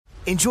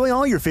Enjoy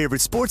all your favorite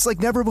sports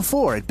like never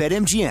before at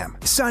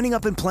BetMGM. Signing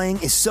up and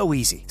playing is so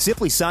easy.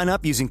 Simply sign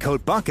up using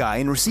code Buckeye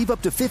and receive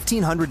up to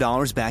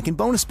 $1,500 back in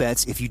bonus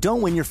bets if you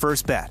don't win your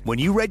first bet. When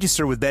you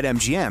register with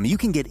BetMGM, you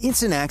can get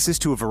instant access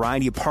to a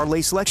variety of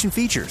parlay selection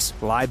features,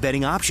 live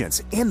betting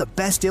options, and the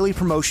best daily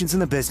promotions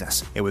in the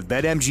business. And with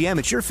BetMGM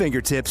at your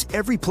fingertips,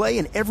 every play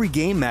and every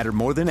game matter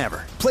more than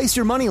ever. Place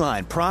your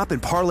moneyline, prop,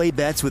 and parlay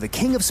bets with the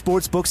king of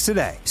sportsbooks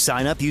today.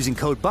 Sign up using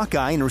code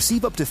Buckeye and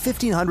receive up to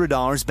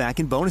 $1,500 back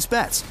in bonus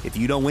bets if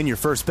you don't win your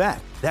first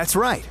bet. That's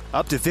right,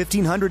 up to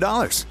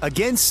 $1,500.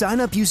 Again, sign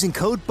up using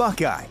code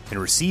Buckeye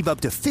and receive up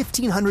to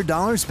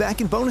 $1,500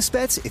 back in bonus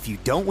bets if you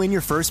don't win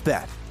your first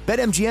bet.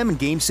 BetMGM and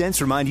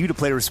GameSense remind you to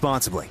play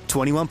responsibly.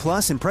 21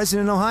 plus and present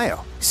in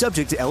Ohio.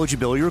 Subject to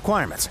eligibility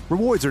requirements.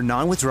 Rewards are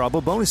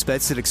non-withdrawable bonus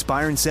bets that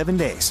expire in 7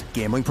 days.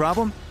 Gambling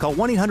problem? Call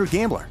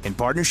 1-800-GAMBLER in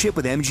partnership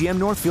with MGM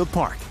Northfield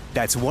Park.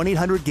 That's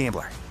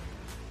 1-800-GAMBLER.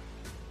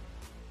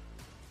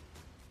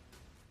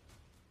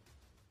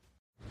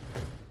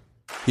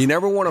 You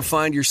never want to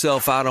find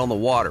yourself out on the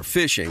water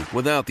fishing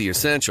without the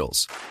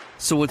essentials.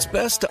 So it's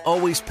best to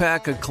always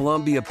pack a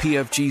Columbia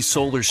PFG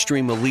Solar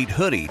Stream Elite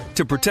hoodie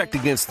to protect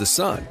against the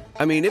sun.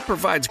 I mean, it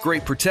provides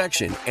great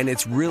protection and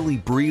it's really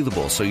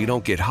breathable so you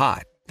don't get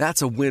hot.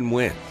 That's a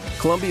win-win.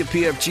 Columbia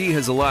PFG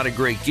has a lot of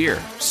great gear.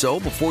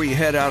 So before you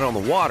head out on the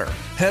water,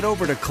 head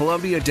over to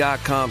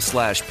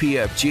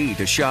Columbia.com/PFG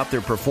to shop their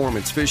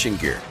performance fishing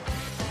gear.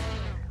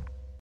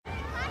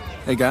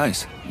 Hey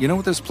guys, you know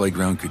what this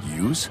playground could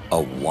use? A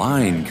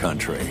wine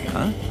country,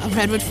 huh? A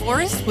redwood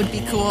forest would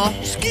be cool.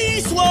 Ski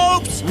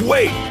slopes!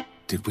 Wait!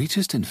 Did we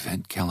just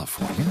invent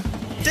California?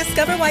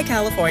 Discover why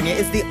California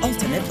is the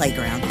ultimate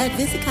playground at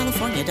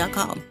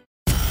visitcalifornia.com.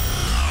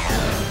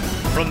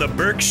 From the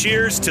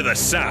Berkshires to the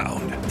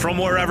Sound, from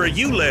wherever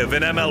you live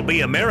in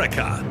MLB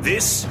America,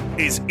 this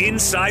is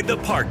Inside the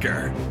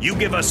Parker. You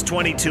give us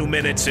 22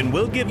 minutes and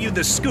we'll give you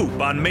the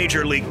scoop on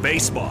Major League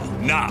Baseball.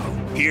 Now,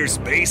 here's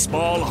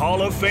Baseball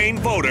Hall of Fame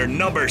voter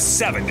number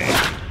 70,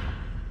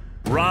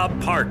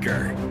 Rob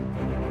Parker.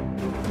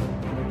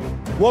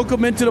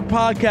 Welcome into the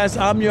podcast.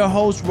 I'm your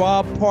host,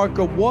 Rob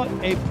Parker. What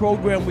a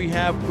program we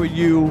have for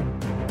you.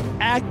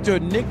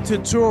 Actor Nick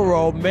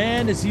Turturro,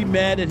 man, is he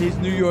mad at his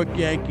New York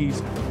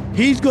Yankees.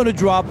 He's going to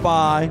drop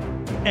by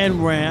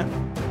and rant.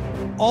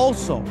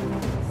 Also,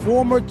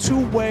 former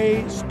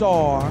two-way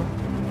star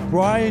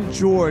Brian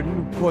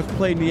Jordan, of course,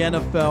 played in the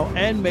NFL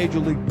and Major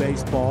League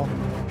Baseball.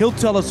 He'll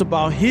tell us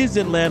about his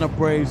Atlanta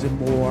Braves and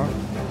more.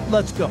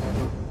 Let's go.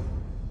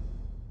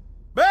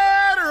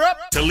 Batter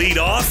up! To lead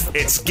off,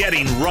 it's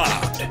Getting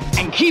Robbed.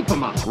 And keep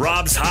him up.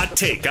 Rob's hot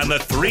take on the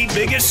three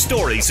biggest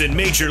stories in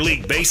Major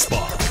League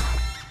Baseball.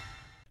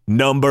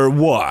 Number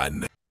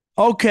 1.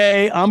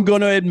 Okay, I'm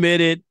going to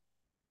admit it.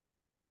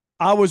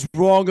 I was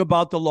wrong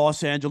about the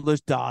Los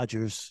Angeles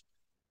Dodgers.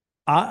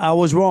 I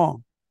was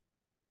wrong.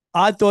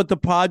 I thought the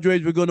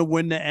Padres were going to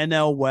win the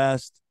NL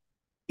West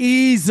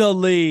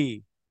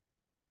easily.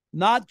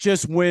 Not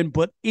just win,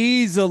 but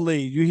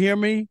easily. You hear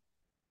me?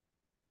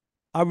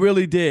 I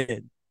really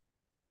did.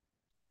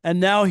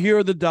 And now here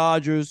are the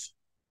Dodgers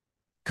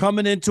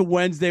coming into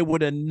Wednesday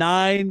with a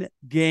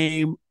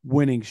 9-game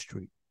winning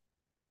streak.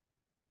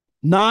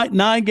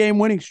 Nine-game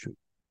winning streak.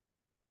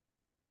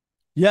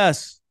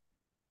 Yes.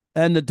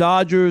 And the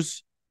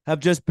Dodgers have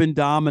just been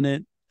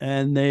dominant.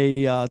 And they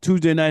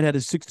Tuesday night had a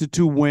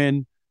 6-2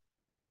 win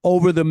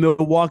over the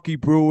Milwaukee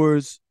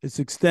Brewers. It's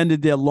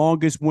extended their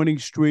longest winning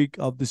streak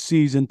of the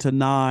season to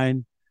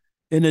 9.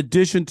 In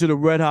addition to the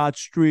red-hot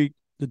streak,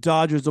 the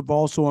Dodgers have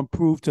also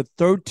improved to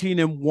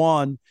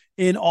 13-1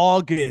 in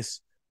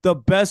August, the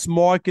best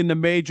mark in the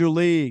major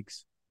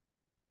leagues.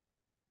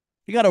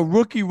 You got a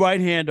rookie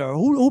right-hander.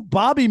 Who?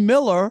 Bobby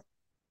Miller.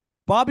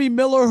 Bobby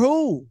Miller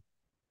who?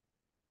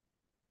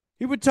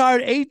 He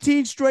retired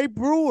 18 straight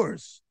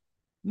Brewers.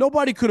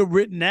 Nobody could have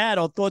written that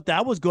or thought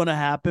that was going to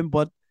happen,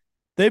 but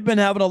they've been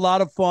having a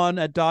lot of fun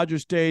at Dodger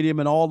Stadium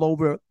and all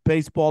over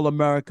Baseball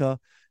America.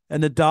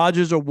 And the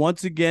Dodgers are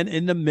once again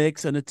in the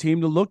mix and a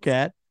team to look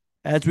at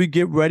as we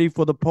get ready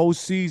for the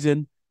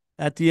postseason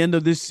at the end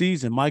of this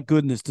season. My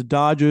goodness, the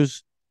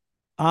Dodgers,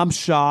 I'm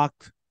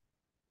shocked,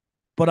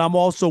 but I'm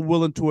also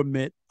willing to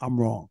admit I'm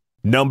wrong.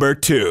 Number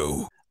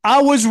 2.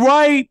 I was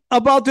right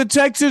about the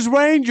Texas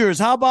Rangers.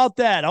 How about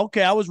that?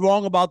 Okay, I was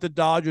wrong about the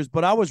Dodgers,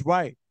 but I was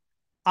right.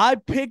 I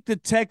picked the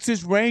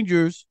Texas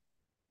Rangers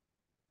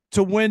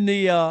to win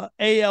the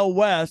AL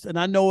West, and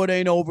I know it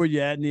ain't over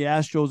yet, and the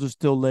Astros are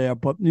still there.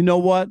 But you know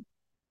what?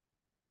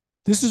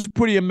 This is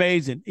pretty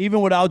amazing. Even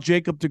without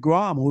Jacob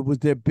deGrom, who was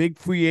their big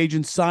free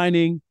agent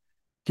signing,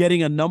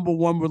 getting a number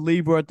 1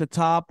 reliever at the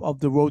top of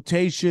the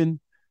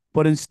rotation.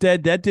 But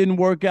instead, that didn't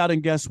work out,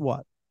 and guess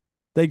what?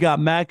 They got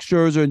Max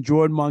Scherzer and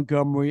Jordan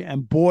Montgomery,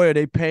 and boy, are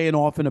they paying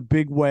off in a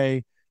big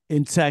way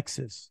in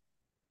Texas.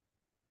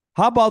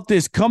 How about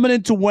this? Coming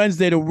into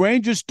Wednesday, the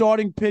Rangers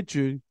starting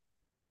pitcher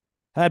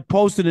had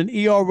posted an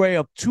ERA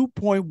of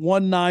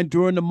 2.19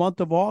 during the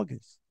month of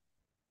August.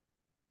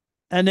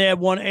 And they had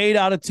won 8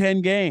 out of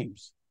 10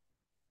 games.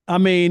 I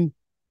mean,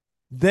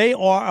 They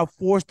are a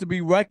force to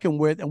be reckoned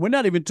with. And we're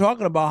not even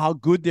talking about how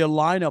good their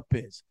lineup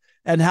is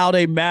and how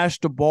they mash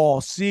the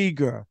ball.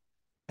 Seager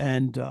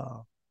and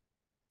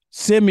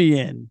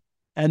Simeon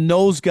and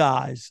those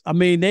guys. I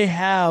mean, they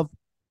have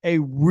a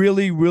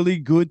really, really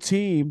good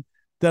team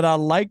that I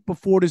liked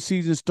before the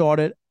season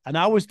started. And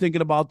I was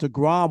thinking about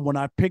DeGrom when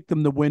I picked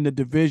them to win the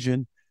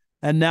division.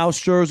 And now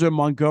Scherzer and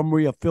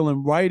Montgomery are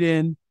filling right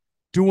in,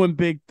 doing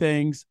big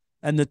things.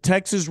 And the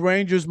Texas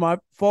Rangers, my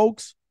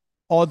folks,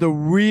 are the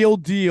real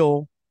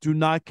deal. Do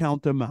not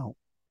count them out.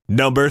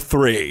 Number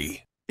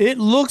 3. It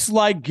looks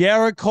like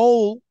Garrett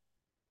Cole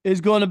is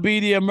going to be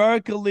the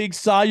American League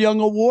Cy Young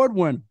Award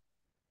winner.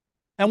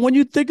 And when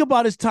you think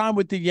about his time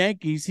with the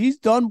Yankees, he's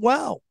done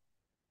well.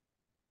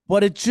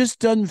 But it just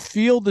doesn't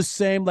feel the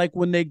same like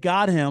when they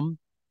got him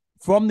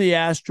from the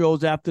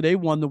Astros after they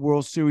won the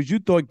World Series. You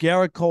thought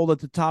Garrett Cole at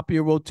the top of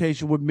your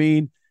rotation would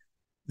mean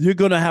you're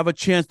going to have a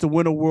chance to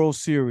win a World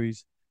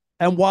Series.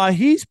 And while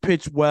he's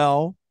pitched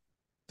well,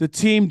 the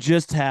team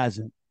just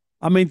hasn't.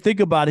 I mean, think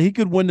about it. He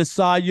could win the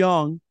Cy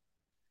Young.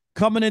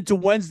 Coming into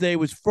Wednesday,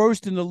 was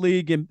first in the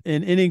league in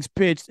innings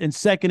pitched and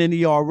second in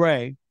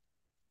ERA.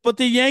 But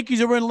the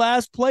Yankees are in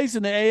last place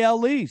in the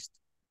AL East.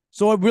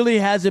 So it really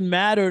hasn't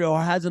mattered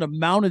or hasn't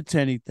amounted to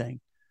anything.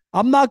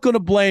 I'm not going to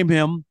blame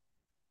him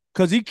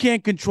because he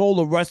can't control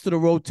the rest of the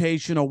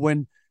rotation or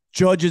when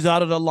Judge is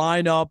out of the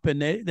lineup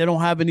and they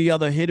don't have any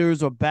other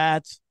hitters or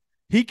bats.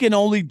 He can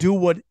only do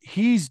what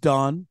he's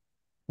done,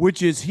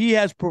 which is he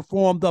has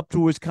performed up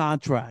to his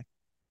contract.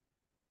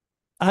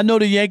 I know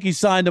the Yankees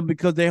signed him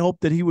because they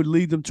hoped that he would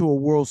lead them to a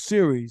World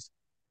Series.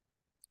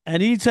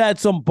 And he's had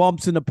some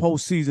bumps in the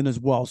postseason as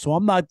well. So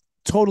I'm not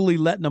totally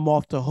letting him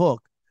off the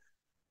hook.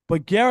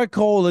 But Garrett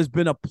Cole has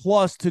been a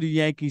plus to the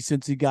Yankees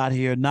since he got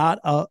here, not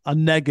a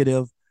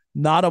negative,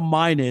 not a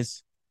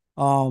minus.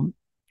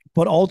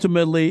 But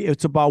ultimately,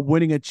 it's about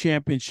winning a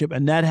championship,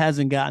 and that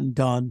hasn't gotten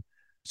done.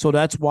 So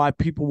that's why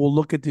people will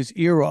look at this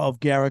era of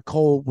Garrett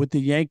Cole with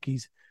the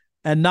Yankees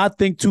and not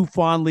think too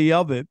fondly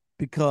of it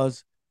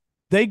because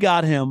they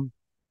got him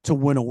to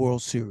win a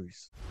World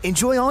Series.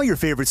 Enjoy all your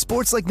favorite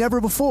sports like never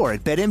before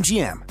at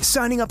BetMGM.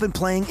 Signing up and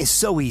playing is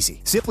so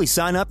easy. Simply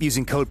sign up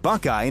using code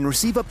Buckeye and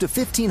receive up to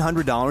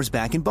 $1,500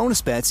 back in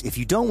bonus bets if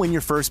you don't win your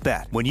first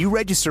bet. When you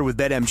register with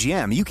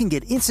BetMGM, you can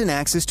get instant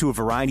access to a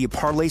variety of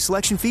parlay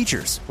selection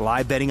features,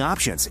 live betting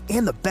options,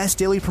 and the best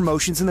daily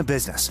promotions in the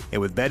business.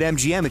 And with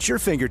BetMGM at your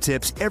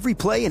fingertips, every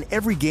play and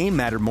every game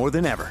matter more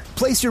than ever.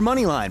 Place your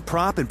moneyline,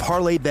 prop, and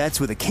parlay bets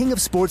with the king of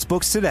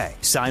sportsbooks today.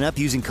 Sign up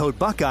using code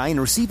Buckeye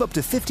and receive up to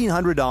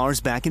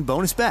 $1,500 back in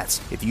bonus bets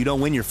if you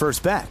don't win your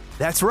first bet.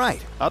 That's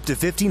right, up to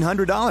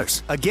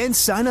 $1,500. Again,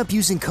 sign up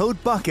using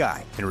code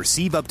Buckeye and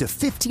receive up to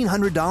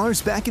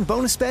 $1,500 back in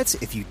bonus bets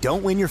if you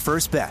don't win your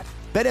first bet.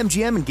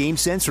 BetMGM and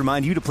GameSense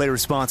remind you to play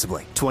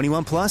responsibly.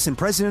 21 plus and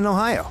present in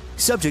Ohio.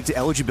 Subject to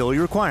eligibility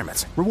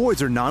requirements.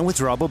 Rewards are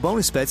non-withdrawable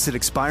bonus bets that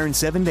expire in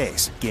 7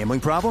 days. Gambling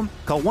problem?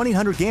 Call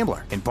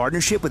 1-800-GAMBLER in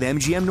partnership with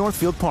MGM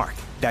Northfield Park.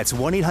 That's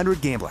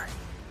 1-800-GAMBLER.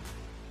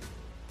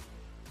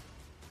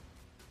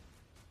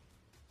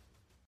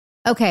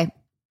 Okay.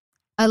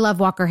 I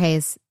love Walker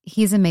Hayes.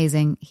 He's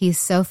amazing. He's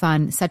so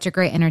fun, such a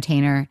great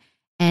entertainer.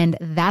 And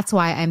that's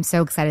why I'm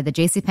so excited that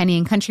JCPenney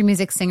and country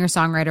music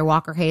singer-songwriter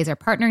Walker Hayes are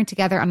partnering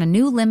together on a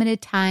new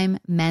limited time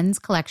men's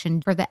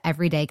collection for the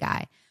everyday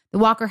guy. The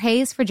Walker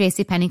Hayes for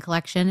JCPenney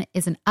collection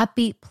is an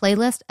upbeat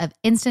playlist of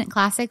instant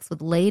classics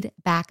with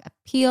laid-back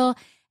appeal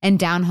and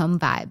down-home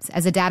vibes.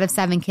 As a dad of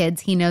 7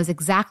 kids, he knows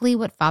exactly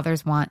what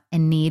fathers want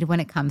and need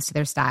when it comes to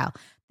their style.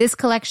 This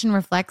collection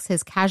reflects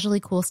his casually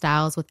cool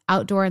styles with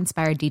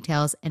outdoor-inspired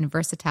details and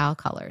versatile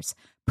colors.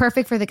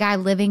 Perfect for the guy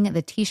living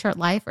the t-shirt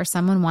life or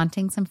someone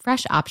wanting some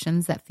fresh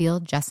options that feel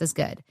just as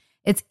good.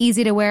 It's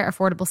easy to wear,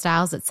 affordable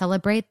styles that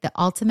celebrate the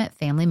ultimate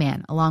family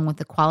man, along with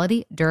the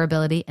quality,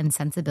 durability, and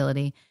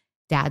sensibility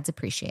dads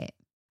appreciate.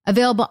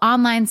 Available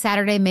online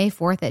Saturday, May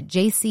 4th at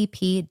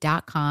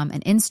jcp.com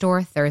and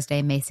in-store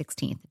Thursday, May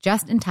 16th,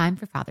 just in time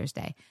for Father's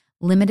Day.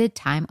 Limited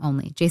time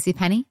only.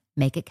 JCPenney,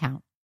 make it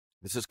count.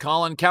 This is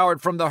Colin Cowherd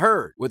from The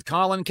Herd with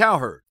Colin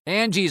Cowherd.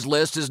 Angie's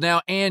List is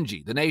now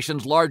Angie, the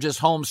nation's largest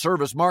home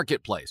service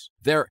marketplace.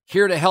 They're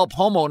here to help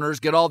homeowners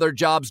get all their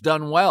jobs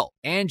done well.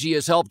 Angie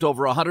has helped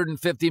over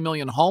 150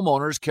 million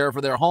homeowners care for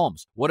their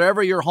homes.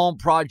 Whatever your home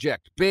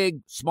project,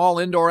 big, small,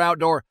 indoor,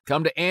 outdoor,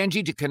 come to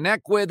Angie to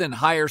connect with and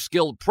hire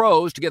skilled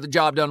pros to get the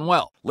job done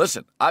well.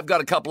 Listen, I've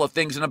got a couple of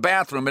things in a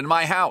bathroom in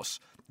my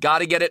house. Got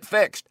to get it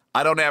fixed.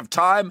 I don't have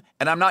time,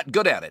 and I'm not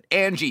good at it.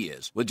 Angie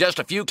is. With just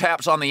a few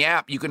taps on the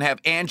app, you can have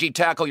Angie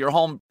tackle your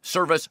home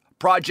service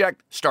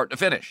project start to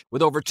finish.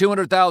 With over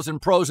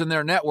 200,000 pros in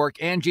their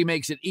network, Angie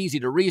makes it easy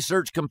to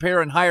research,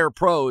 compare, and hire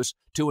pros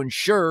to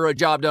ensure a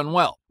job done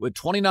well. With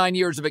 29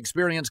 years of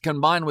experience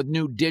combined with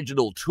new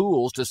digital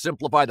tools to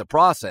simplify the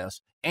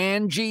process,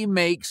 Angie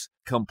makes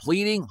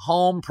completing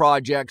home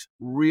projects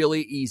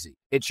really easy.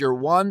 It's your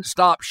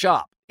one-stop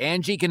shop.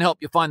 Angie can help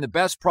you find the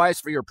best price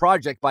for your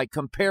project by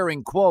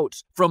comparing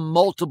quotes from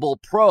multiple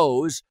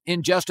pros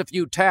in just a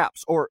few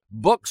taps or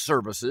book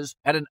services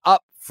at an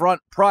upfront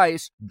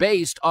price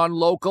based on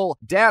local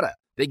data.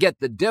 They get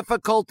the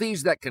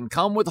difficulties that can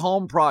come with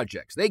home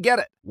projects. They get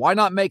it. Why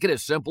not make it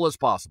as simple as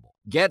possible?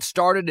 Get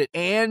started at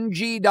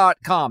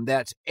Angie.com.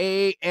 That's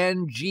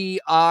ANGI.com,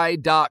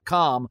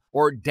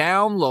 or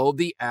download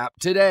the app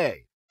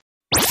today.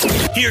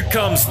 Here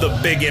comes the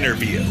big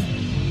interview.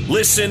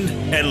 Listen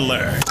and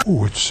learn.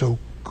 Oh, it's so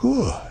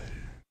good.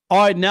 All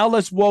right, now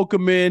let's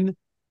welcome in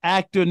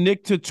actor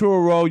Nick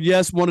Turturro.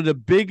 Yes, one of the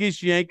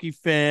biggest Yankee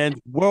fans,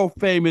 world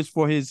famous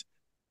for his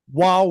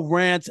wild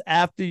rants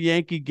after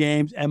Yankee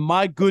games. And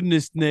my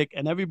goodness, Nick,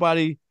 and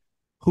everybody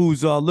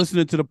who's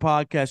listening to the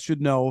podcast should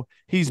know,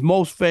 he's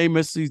most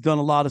famous. He's done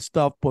a lot of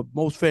stuff, but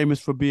most famous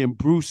for being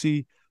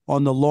Brucey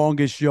on The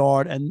Longest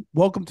Yard. And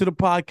welcome to the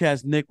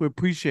podcast, Nick. We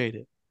appreciate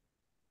it.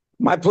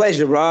 My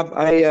pleasure, Rob.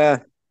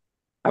 I've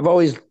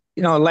always,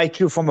 liked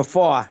you from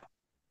afar.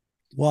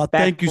 Well,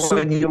 thank you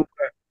so much.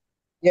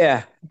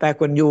 Back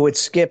when you would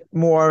skip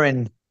more,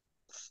 and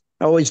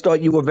I always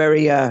thought you were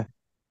very,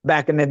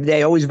 back in the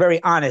day, always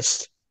very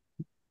honest.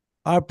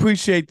 I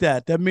appreciate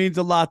that. That means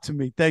a lot to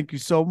me. Thank you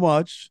so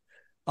much.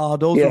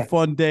 Those are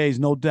fun days,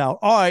 no doubt.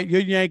 All right,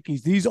 your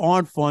Yankees. These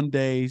aren't fun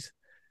days.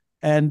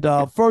 And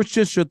first,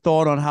 just your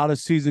thought on how the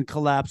season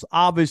collapsed.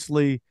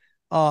 Obviously,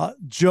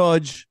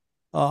 Judge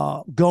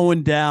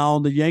going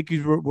down. The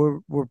Yankees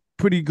were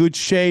pretty good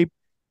shape.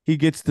 He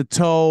gets the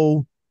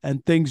toe,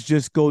 and things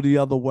just go the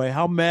other way.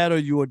 How mad are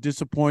you or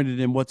disappointed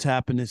in what's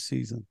happened this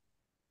season?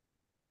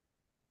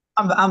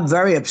 I'm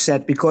very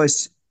upset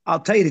because I'll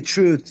tell you the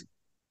truth.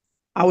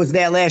 I was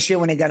there last year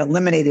when they got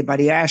eliminated by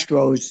the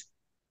Astros,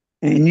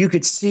 and you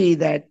could see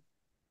that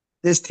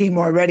this team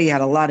already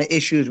had a lot of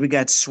issues. We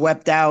got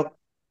swept out.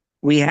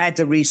 We had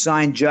to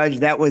re-sign Judge.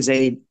 That was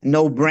a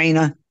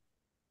no-brainer.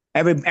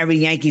 Every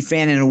Yankee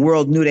fan in the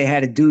world knew they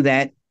had to do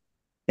that.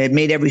 It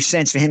made every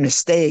sense for him to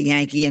stay a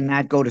Yankee and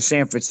not go to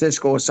San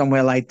Francisco or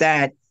somewhere like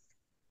that.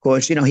 Of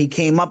course, he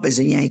came up as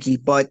a Yankee,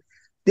 but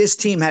this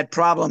team had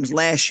problems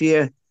last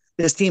year.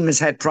 This team has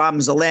had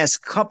problems the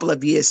last couple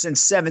of years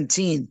since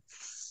 2017.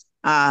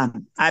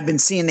 I've been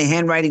seeing the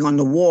handwriting on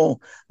the wall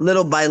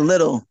little by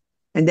little.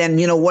 And then,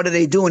 what do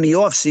they do in the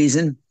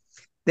offseason?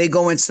 They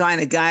go and sign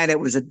a guy that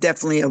was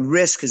definitely a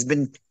risk, has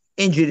been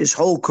injured his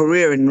whole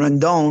career in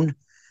Rondon.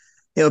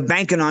 They were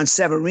banking on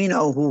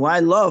Severino, who I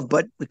love,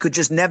 but we could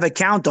just never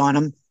count on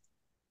him.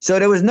 So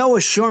there was no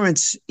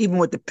assurance, even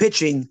with the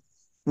pitching.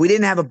 We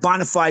didn't have a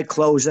bona fide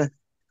closer.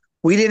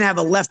 We didn't have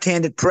a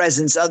left-handed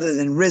presence other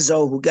than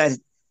Rizzo, who got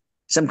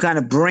some kind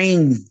of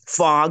brain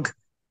fog.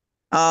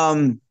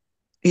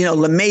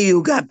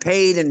 LeMahieu got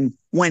paid and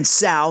went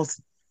south.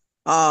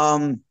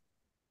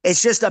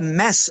 It's just a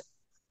mess.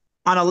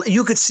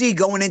 You could see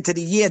going into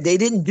the year, they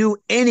didn't do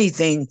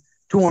anything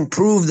to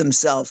improve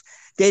themselves.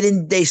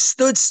 They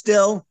stood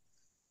still,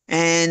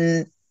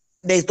 and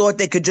they thought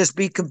they could just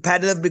be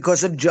competitive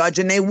because of Judge,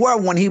 and they were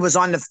when he was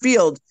on the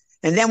field.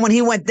 And then when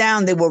he went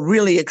down, they were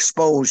really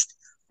exposed.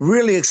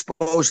 Really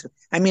exposed.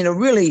 I mean, a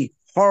really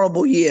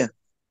horrible year.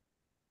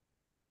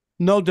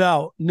 No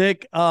doubt.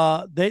 Nick,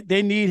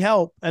 they need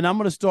help, and I'm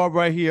going to start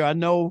right here. I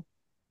know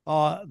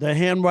the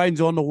handwriting's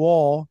on the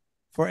wall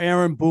for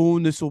Aaron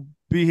Boone. This will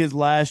be his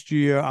last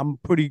year. I'm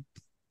pretty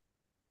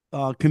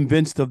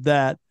convinced of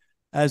that.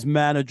 As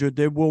manager,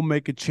 they will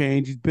make a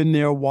change. He's been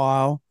there a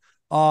while.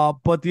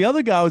 But the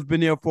other guy who's been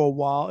there for a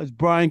while is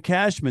Brian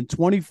Cashman,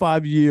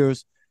 25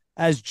 years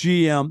as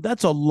GM.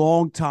 That's a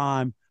long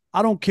time.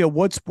 I don't care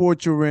what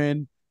sport you're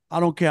in. I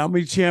don't care how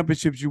many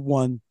championships you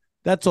won.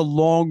 That's a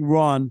long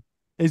run.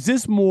 Is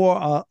this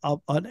more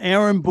an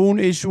Aaron Boone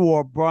issue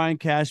or a Brian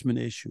Cashman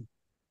issue?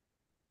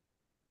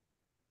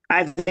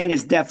 I think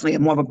it's definitely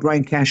more of a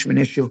Brian Cashman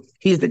issue.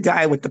 He's the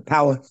guy with the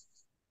power.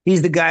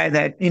 He's the guy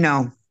that,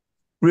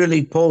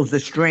 really pulls the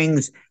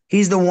strings.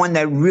 He's the one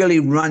that really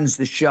runs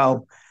the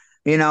show.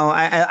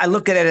 I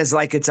look at it as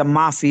like it's a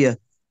mafia.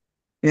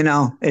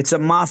 It's a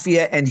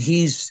mafia, and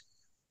he's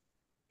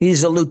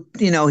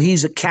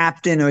a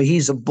captain, or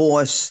he's a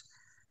boss,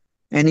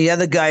 and the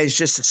other guy is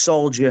just a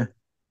soldier.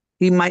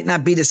 He might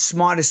not be the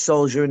smartest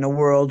soldier in the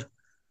world,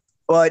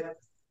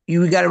 but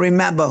you got to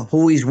remember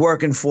who he's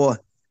working for.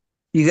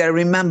 You got to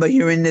remember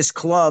you're in this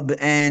club,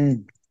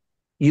 and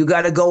you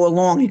got to go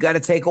along. You got to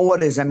take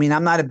orders. I mean,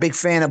 I'm not a big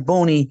fan of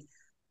Booney.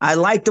 I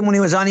liked him when he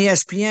was on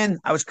ESPN.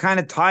 I was kind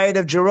of tired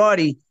of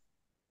Girardi,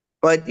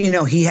 but,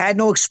 he had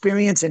no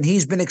experience, and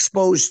he's been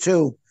exposed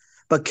too.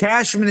 But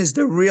Cashman is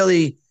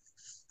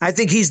I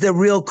think he's the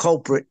real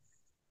culprit.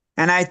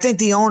 And I think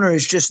the owner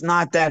is just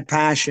not that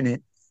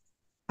passionate.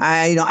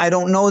 I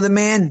don't know the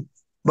man,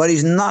 but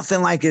he's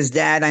nothing like his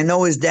dad. I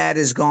know his dad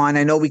is gone.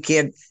 I know we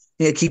can't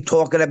keep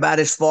talking about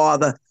his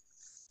father,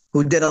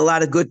 who did a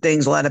lot of good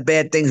things, a lot of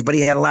bad things, but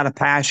he had a lot of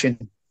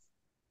passion.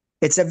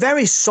 It's a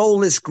very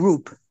soulless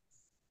group.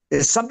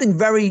 There's something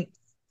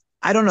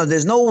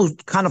there's no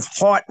kind of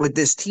heart with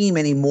this team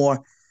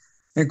anymore,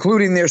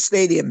 including their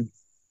stadium.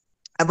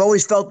 I've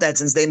always felt that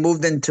since they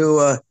moved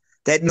into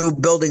that new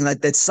building,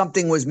 that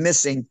something was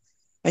missing.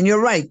 And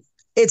you're right.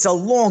 It's a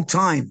long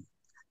time.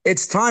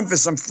 It's time for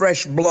some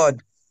fresh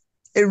blood.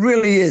 It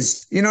really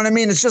is. You know what I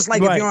mean? It's just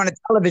like if Right. you're on a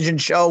television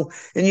show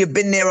and you've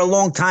been there a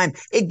long time,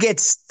 it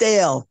gets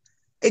stale.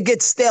 It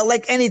gets stale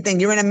like anything.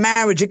 You're in a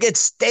marriage, it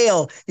gets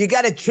stale. You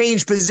got to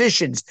change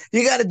positions.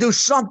 You got to do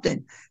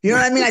something. You know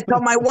what I mean? I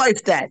tell my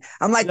wife that.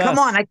 I'm like, come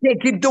on, I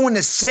can't keep doing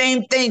the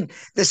same thing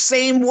the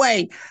same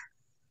way.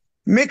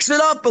 Mix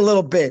it up a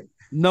little bit.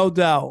 No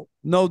doubt.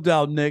 No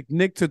doubt, Nick.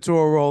 Nick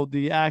Turturro,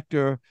 the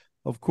actor,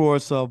 of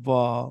course, of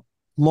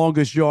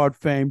Longest Yard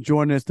fame,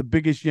 joining us, the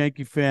biggest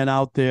Yankee fan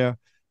out there.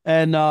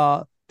 And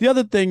the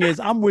other thing is,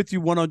 I'm with you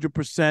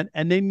 100%,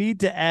 and they need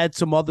to add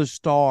some other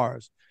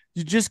stars.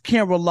 You just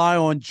can't rely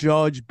on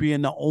Judge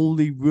being the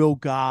only real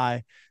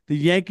guy. The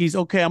Yankees,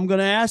 okay, I'm going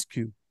to ask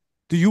you,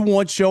 do you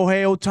want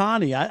Shohei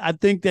Ohtani? I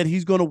think that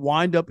he's going to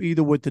wind up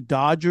either with the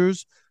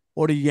Dodgers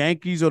or the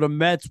Yankees or the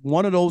Mets,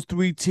 one of those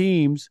three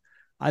teams.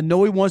 I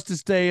know he wants to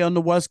stay on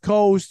the West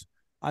Coast.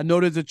 I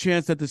know there's a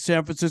chance that the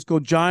San Francisco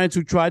Giants,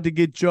 who tried to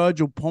get Judge,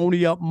 will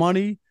pony up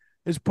money.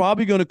 It's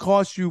probably going to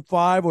cost you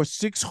 $500 or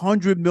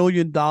 $600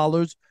 million.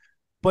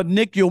 But,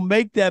 Nick, you'll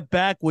make that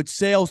back with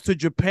sales to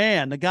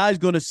Japan. The guy's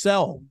going to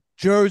sell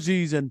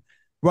jerseys and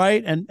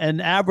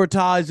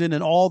advertising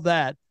and all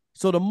that.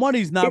 So the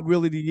money's not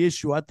really the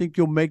issue. I think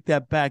you'll make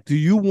that back. Do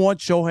you want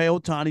Shohei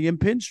Ohtani in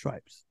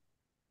pinstripes?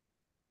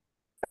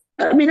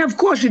 I mean, of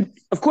course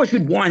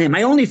you'd want him.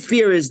 My only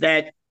fear is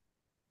that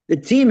the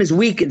team is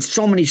weak in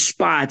so many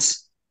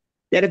spots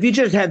that if you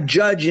just have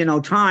Judge and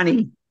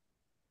Ohtani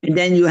and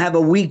then you have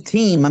a weak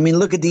team, I mean,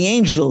 look at the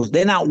Angels.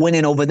 They're not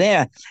winning over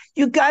there.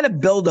 You got to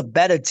build a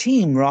better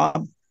team,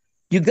 Rob.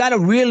 You got to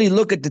really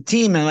look at the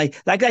team. And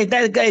like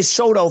that guy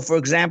Soto, for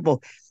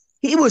example,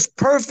 he was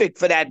perfect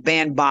for that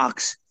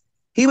bandbox.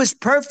 He was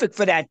perfect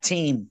for that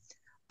team.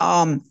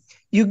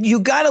 You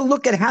got to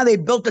look at how they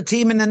built the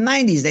team in the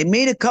 90s. They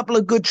made a couple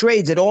of good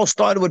trades. It all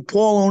started with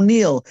Paul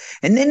O'Neill.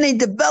 And then they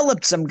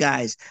developed some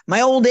guys.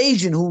 My old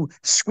Asian who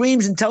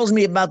screams and tells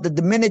me about the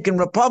Dominican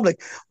Republic,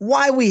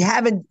 why we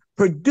haven't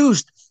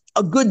produced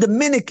a good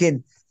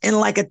Dominican in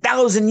like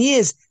 1,000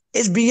 years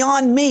is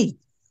beyond me.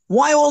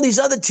 Why all these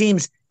other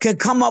teams can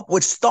come up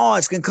with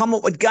stars, can come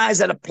up with guys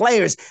that are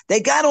players. They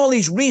got all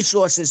these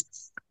resources.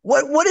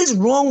 What is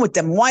wrong with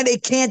them? Why they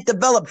can't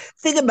develop?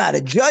 Think about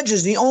it. Judge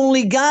is the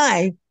only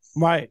guy.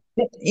 Right.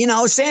 You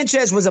know,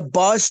 Sanchez was a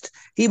bust.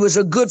 He was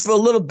a good for a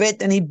little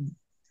bit, and he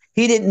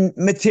didn't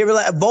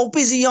materialize.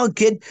 Volpe's a young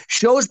kid,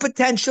 shows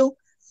potential.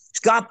 He's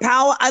got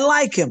power. I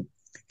like him.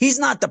 He's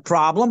not the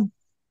problem.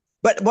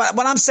 But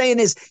what I'm saying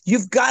is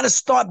you've got to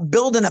start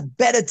building a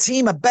better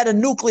team, a better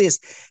nucleus.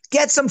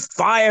 Get some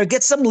fire,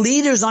 get some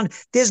leaders on.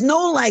 There's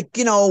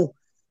no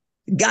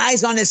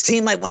guys on this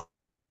team like when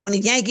the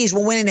Yankees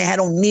were winning, they had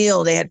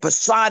O'Neill, they had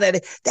Posada.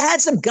 They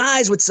had some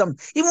guys with some,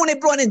 even when they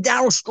brought in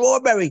Darryl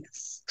Strawberry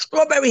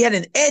had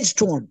an edge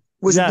to him,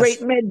 was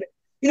great mid.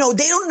 You know,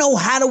 they don't know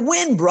how to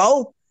win,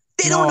 bro.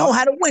 They don't know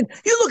how to win.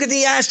 You look at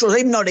the Astros,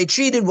 even though they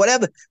cheated,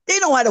 whatever, they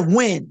know how to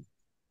win.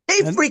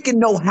 They freaking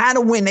know how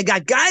to win. They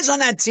got guys on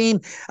that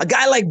team, a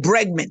guy like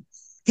Bregman.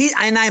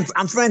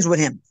 I'm friends with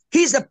him.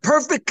 He's the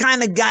perfect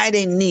kind of guy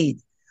they need.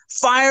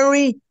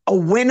 Fiery, a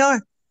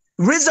winner.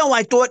 Rizzo,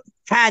 I thought,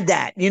 had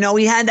that. You know,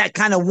 he had that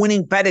kind of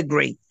winning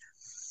pedigree.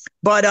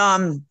 But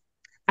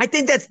I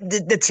think that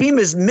the team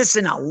is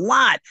missing a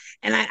lot.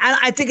 And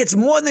I think it's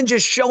more than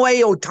just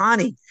Shohei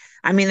Ohtani.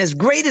 I mean, as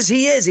great as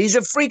he is, he's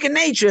a freak of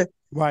nature.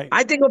 Right.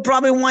 I think he'll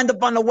probably wind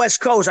up on the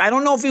West Coast. I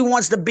don't know if he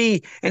wants to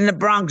be in the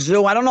Bronx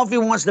Zoo. I don't know if he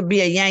wants to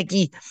be a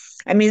Yankee.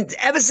 I mean,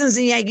 ever since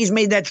the Yankees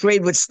made that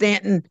trade with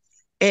Stanton,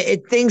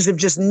 things have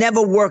just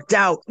never worked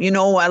out. You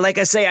know, like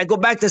I say, I go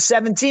back to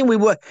 2017. We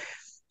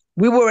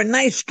were a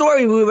nice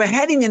story. We were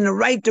heading in the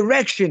right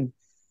direction.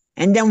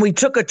 And then we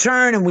took a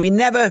turn and we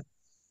never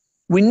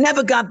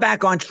got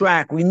back on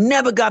track. We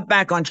never got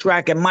back on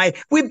track. And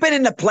we've been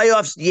in the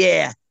playoffs,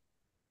 yeah.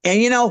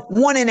 And, you know,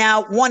 one and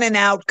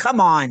out. Come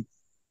on.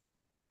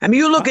 I mean,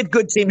 you look at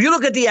good teams. You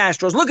look at the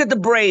Astros. Look at the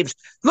Braves.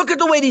 Look at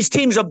the way these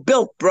teams are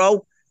built,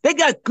 bro. They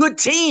got good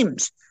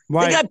teams.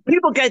 Right. They got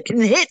people that can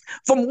hit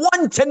from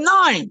 1 to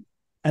 9.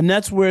 And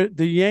that's where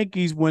the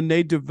Yankees, when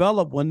they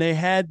developed, when they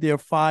had their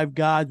 5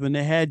 guys, when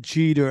they had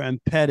Jeter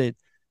and Pettit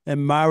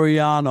and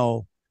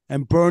Mariano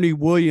and Bernie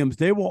Williams,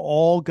 they were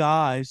all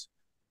guys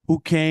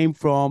who came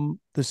from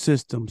the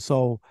system.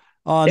 So,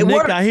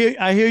 Nick, I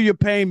hear your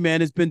pain,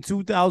 man. It's been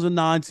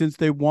 2009 since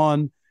they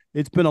won.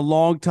 It's been a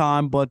long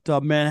time, but,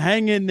 man,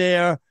 hang in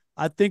there.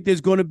 I think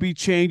there's going to be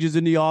changes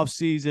in the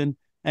offseason,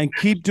 and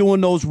keep doing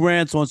those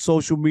rants on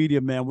social media,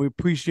 man. We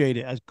appreciate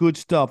it. That's good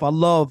stuff. I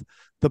love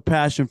the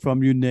passion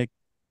from you, Nick.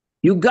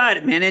 You got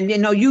it, man. And,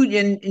 you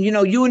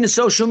in the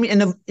social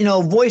media,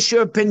 and, voice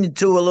your opinion,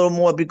 too, a little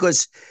more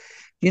because,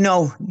 you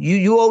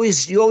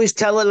always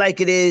tell it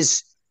like it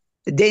is.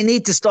 They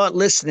need to start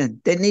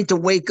listening. They need to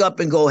wake up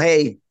and go,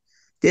 hey,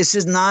 this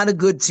is not a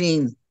good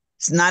team.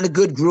 It's not a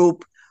good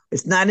group.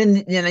 It's not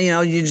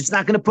you're just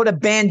not going to put a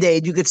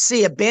Band-Aid. You could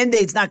see a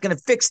Band-Aid's not going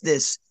to fix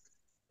this.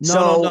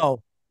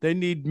 No. They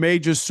need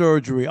major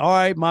surgery. All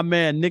right, my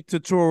man, Nick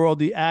Turturro,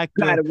 the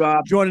actor,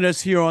 joining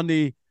us here on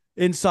the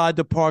Inside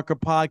the Parker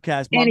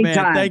podcast. My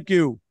man, thank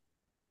you.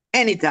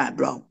 Anytime,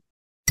 bro.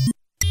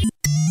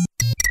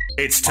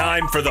 It's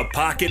time for the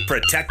Pocket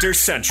Protector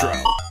Central.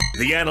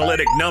 The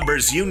analytic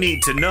numbers you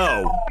need to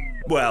know.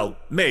 Well,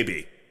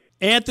 maybe.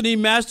 Anthony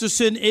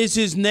Masterson is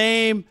his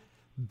name.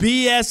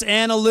 BS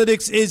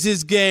Analytics is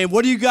his game.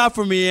 What do you got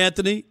for me,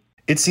 Anthony?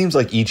 It seems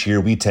like each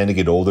year we tend to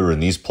get older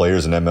and these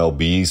players in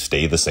MLB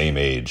stay the same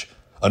age.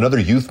 Another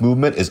youth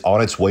movement is on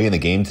its way in the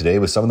game today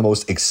with some of the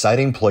most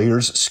exciting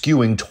players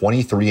skewing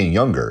 23 and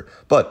younger.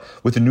 But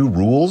with the new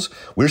rules,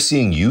 we're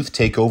seeing youth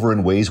take over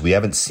in ways we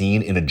haven't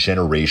seen in a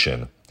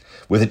generation.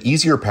 With an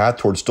easier path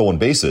towards stolen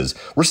bases,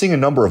 we're seeing a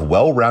number of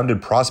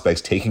well-rounded prospects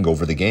taking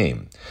over the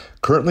game.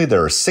 Currently,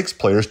 there are 6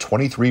 players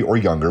 23 or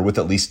younger with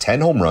at least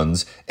 10 home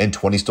runs and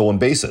 20 stolen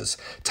bases,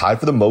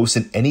 tied for the most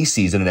in any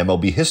season in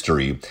MLB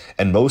history,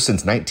 and most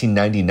since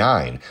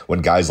 1999,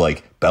 when guys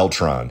like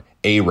Beltran,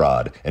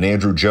 A-Rod, and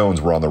Andrew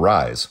Jones were on the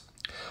rise.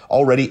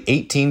 Already,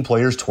 18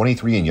 players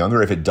 23 and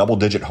younger have hit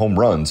double-digit home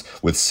runs,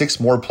 with 6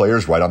 more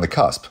players right on the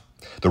cusp.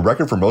 The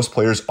record for most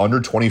players under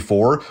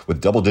 24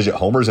 with double-digit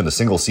homers in a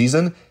single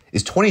season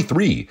is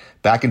 23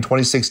 back in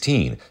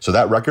 2016, so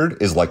that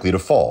record is likely to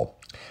fall.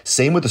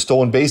 Same with the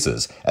stolen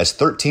bases, as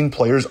 13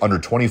 players under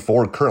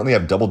 24 currently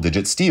have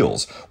double-digit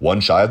steals, one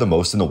shy of the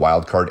most in the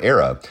wild card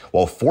era,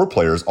 while 4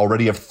 players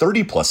already have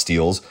 30-plus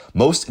steals,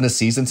 most in a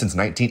season since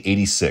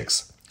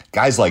 1986.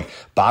 Guys like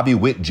Bobby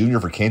Witt Jr.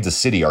 for Kansas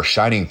City are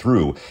shining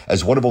through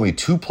as one of only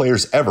 2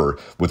 players ever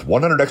with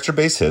 100 extra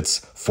base hits,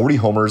 40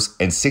 homers,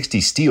 and 60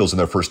 steals in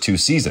their first 2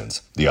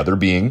 seasons, the other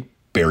being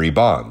Barry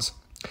Bonds.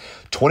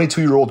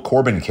 22-year-old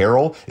Corbin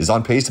Carroll is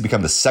on pace to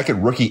become the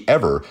second rookie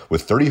ever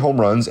with 30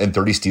 home runs and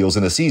 30 steals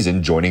in a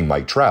season, joining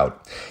Mike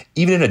Trout.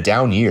 Even in a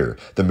down year,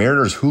 the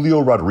Mariners' Julio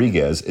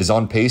Rodriguez is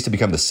on pace to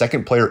become the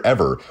second player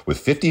ever with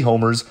 50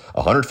 homers,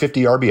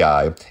 150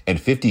 RBI, and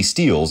 50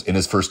 steals in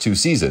his first 2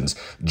 seasons,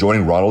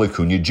 joining Ronald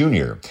Acuna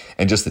Jr.,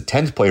 and just the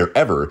 10th player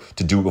ever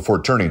to do it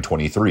before turning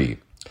 23.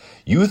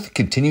 Youth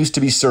continues to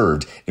be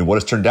served in what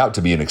has turned out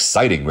to be an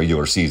exciting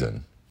regular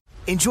season.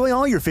 Enjoy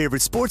all your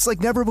favorite sports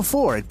like never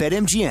before at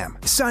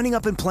BetMGM. Signing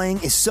up and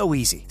playing is so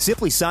easy.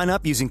 Simply sign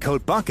up using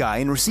code Buckeye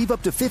and receive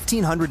up to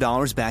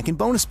 $1,500 back in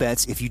bonus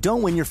bets if you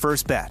don't win your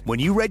first bet. When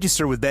you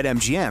register with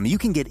BetMGM, you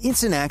can get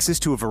instant access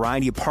to a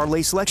variety of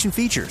parlay selection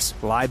features,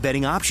 live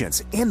betting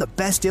options, and the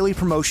best daily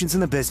promotions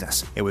in the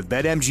business. And with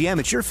BetMGM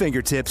at your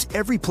fingertips,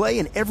 every play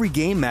and every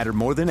game matter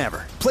more than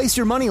ever. Place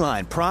your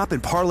moneyline, prop,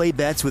 and parlay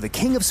bets with the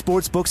king of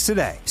sportsbooks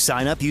today.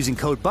 Sign up using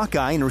code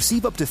Buckeye and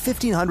receive up to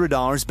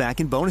 $1,500 back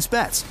in bonus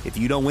bets if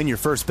you don't win your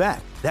first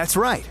bet. That's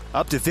right,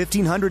 up to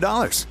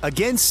 $1,500.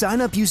 Again, sign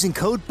up using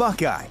code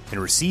Buckeye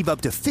and receive up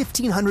to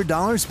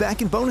 $1,500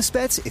 back in bonus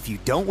bets if you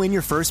don't win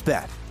your first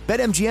bet.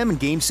 BetMGM and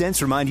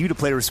GameSense remind you to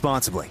play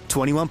responsibly.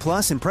 21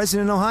 plus and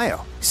present in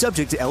Ohio.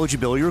 Subject to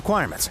eligibility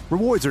requirements.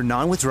 Rewards are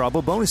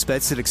non-withdrawable bonus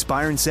bets that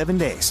expire in 7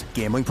 days.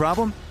 Gambling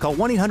problem? Call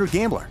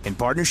 1-800-GAMBLER in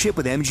partnership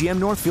with MGM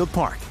Northfield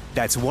Park.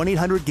 That's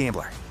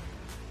 1-800-GAMBLER.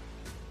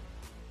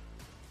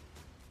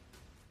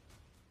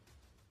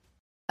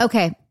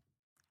 Okay.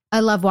 I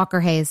love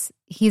Walker Hayes.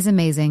 He's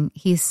amazing.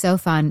 He's so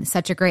fun,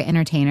 such a great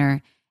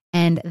entertainer.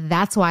 And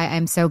that's why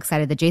I'm so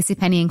excited that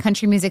JCPenney and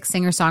country music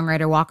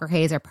singer-songwriter Walker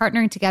Hayes are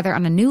partnering together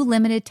on a new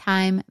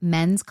limited-time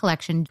men's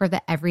collection for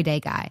the everyday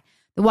guy.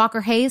 The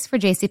Walker Hayes for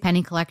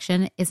JCPenney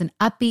collection is an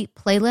upbeat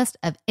playlist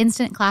of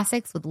instant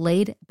classics with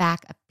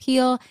laid-back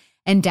appeal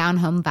and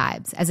down-home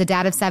vibes. As a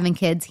dad of 7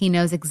 kids, he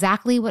knows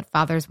exactly what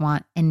fathers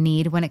want and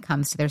need when it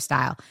comes to their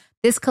style.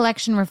 This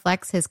collection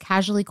reflects his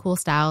casually cool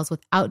styles with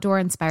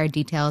outdoor-inspired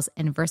details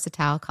and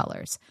versatile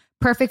colors.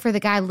 Perfect for the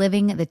guy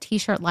living the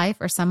t-shirt life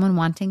or someone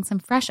wanting some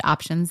fresh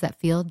options that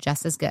feel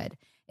just as good.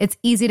 It's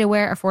easy to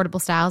wear,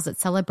 affordable styles that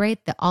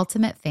celebrate the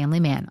ultimate family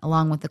man,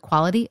 along with the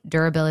quality,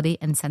 durability,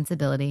 and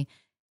sensibility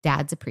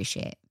dads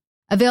appreciate.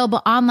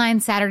 Available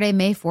online Saturday,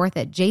 May 4th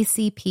at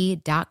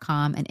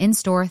jcp.com and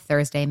in-store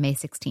Thursday, May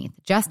 16th,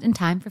 just in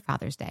time for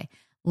Father's Day.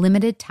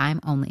 Limited time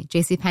only.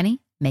 JCPenney,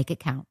 make it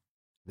count.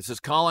 This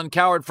is Colin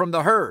Cowherd from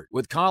The Herd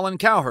with Colin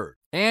Cowherd.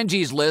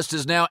 Angie's List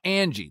is now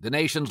Angie, the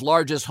nation's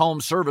largest home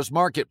service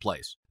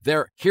marketplace.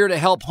 They're here to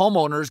help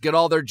homeowners get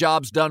all their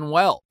jobs done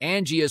well.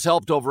 Angie has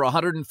helped over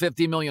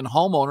 150 million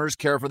homeowners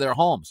care for their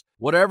homes.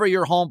 Whatever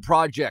your home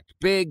project,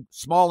 big,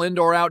 small,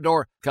 indoor,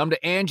 outdoor, come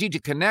to Angie to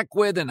connect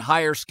with and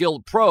hire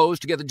skilled pros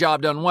to get the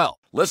job done well.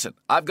 Listen,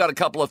 I've got a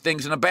couple of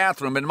things in a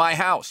bathroom in my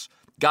house.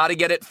 Got to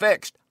get it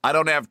fixed. I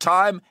don't have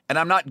time, and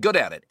I'm not good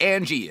at it.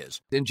 Angie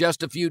is. In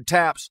just a few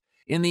taps,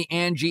 in the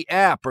Angie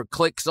app or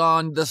clicks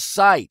on the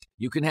site,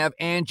 you can have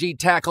Angie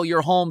tackle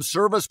your home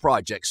service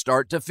project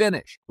start to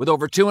finish. With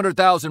over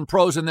 200,000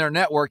 pros in their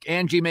network,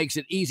 Angie makes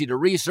it easy to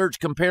research,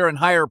 compare, and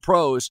hire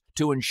pros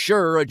to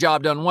ensure a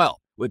job done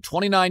well. With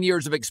 29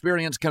 years of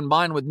experience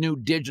combined with new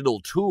digital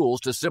tools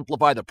to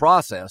simplify the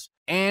process,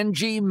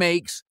 Angie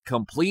makes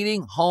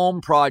completing home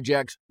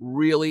projects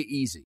really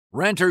easy.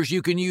 Renters,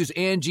 you can use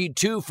Angie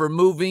too for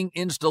moving,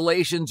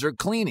 installations, or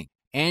cleaning.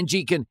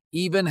 Angie can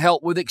even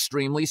help with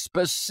extremely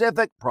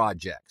specific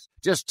projects.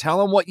 Just tell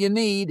them what you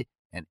need,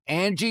 and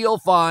Angie will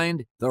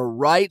find the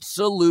right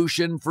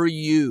solution for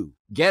you.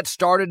 Get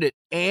started at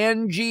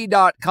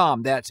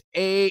Angie.com. That's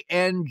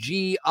ANGI.com,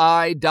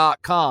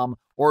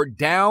 or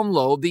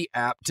download the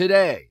app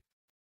today.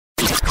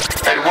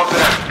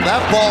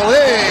 That ball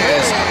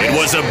is. It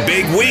was a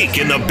big week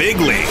in the big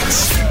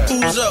leagues.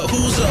 Who's up?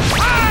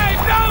 I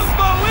don't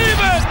believe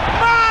it!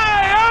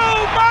 My,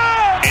 oh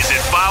my! Is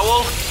it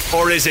foul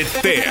or is it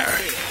fair?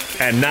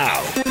 And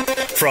now,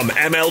 from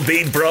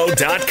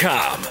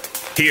MLBBro.com,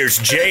 here's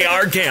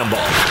J.R. Gamble.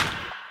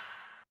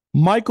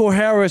 Michael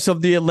Harris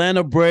of the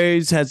Atlanta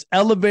Braves has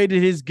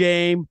elevated his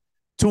game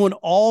to an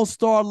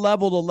all-star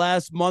level the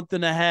last month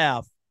and a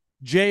half.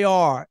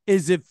 JR,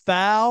 is it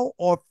foul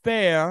or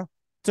fair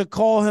to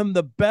call him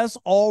the best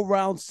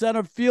all-round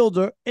center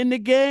fielder in the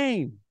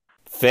game?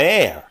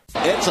 Fair.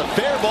 It's a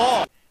fair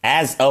ball.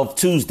 As of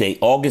Tuesday,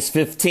 August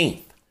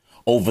 15th,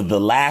 over the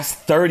last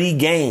 30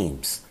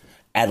 games,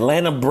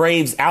 Atlanta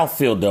Braves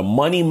outfielder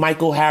Money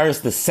Michael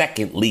Harris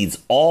II leads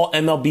all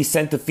MLB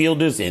center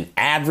fielders in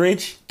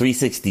average,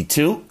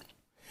 362,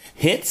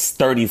 hits,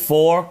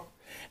 34,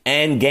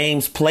 and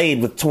games played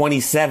with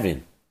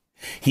 27.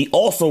 He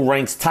also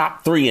ranks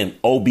top 3 in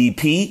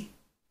OBP,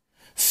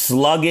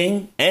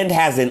 slugging, and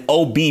has an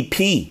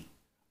OBP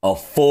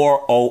of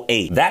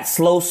 408. That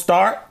slow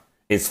start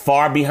is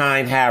far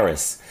behind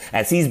Harris,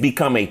 as he's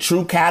become a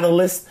true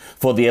catalyst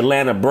for the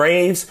Atlanta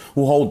Braves,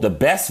 who hold the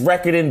best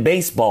record in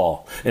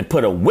baseball and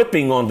put a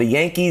whipping on the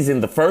Yankees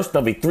in the first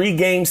of a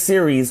 3-game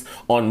series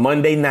on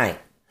Monday night.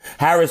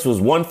 Harris was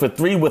 1 for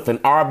 3 with an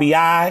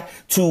RBI,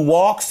 2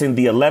 walks in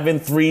the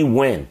 11-3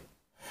 win.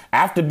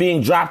 After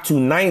being dropped to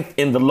 9th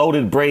in the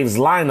loaded Braves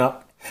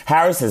lineup,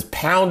 Harris has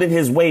pounded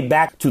his way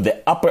back to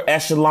the upper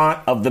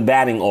echelon of the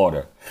batting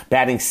order,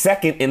 batting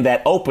second in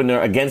that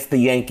opener against the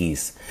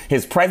Yankees.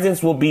 His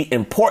presence will be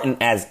important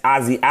as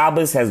Ozzie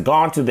Albies has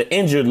gone to the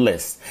injured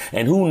list,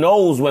 and who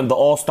knows when the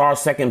all-star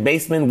second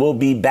baseman will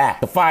be back.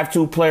 The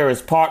 5'2" player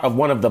is part of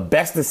one of the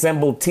best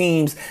assembled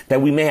teams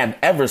that we may have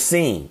ever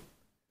seen.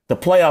 The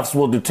playoffs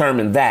will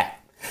determine that.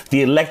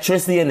 The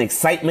electricity and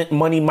excitement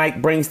Money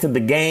Mike brings to the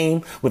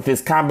game with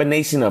his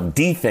combination of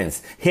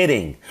defense,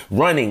 hitting,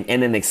 running,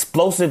 and an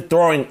explosive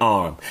throwing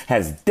arm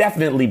has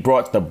definitely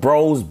brought the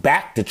Bros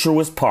back to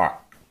Truist Park.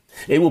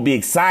 It will be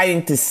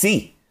exciting to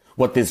see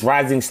what this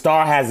rising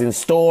star has in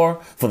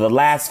store for the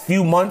last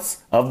few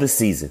months of the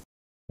season.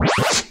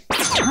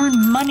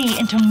 Turn money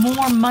into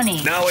more money.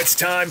 Now it's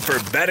time for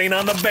Betting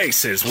on the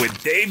Bases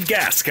with Dave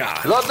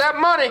Gascon. Love that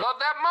money. Love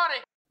that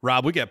money.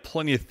 Rob, we got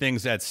plenty of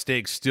things at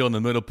stake still in the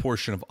middle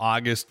portion of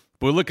August.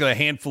 But we look at a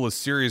handful of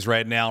series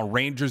right now.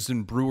 Rangers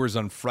and Brewers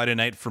on Friday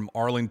night from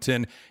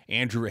Arlington.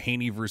 Andrew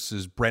Haney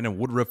versus Brandon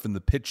Woodruff in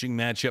the pitching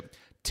matchup.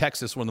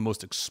 Texas, one of the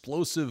most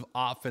explosive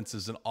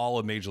offenses in all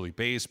of Major League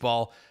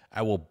Baseball.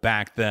 I will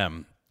back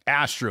them.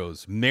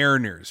 Astros,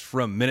 Mariners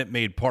from Minute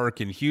Maid Park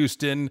in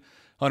Houston.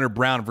 Hunter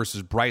Brown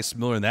versus Bryce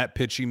Miller in that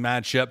pitching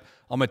matchup.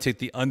 I'm going to take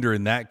the under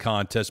in that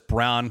contest.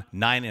 Brown,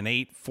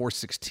 9-8,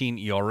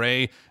 4.16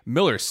 ERA.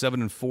 Miller,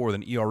 7-4 with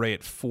an ERA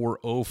at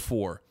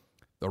 4.04.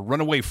 The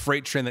runaway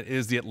freight train that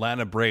is the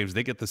Atlanta Braves.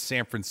 They get the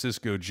San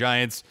Francisco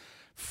Giants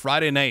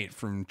Friday night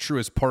from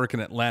Truist Park in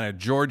Atlanta,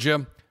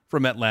 Georgia.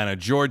 From Atlanta,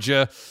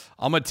 Georgia,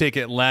 I'm going to take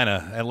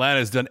Atlanta. Atlanta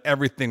has done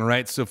everything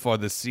right so far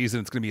this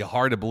season. It's going to be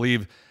hard to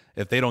believe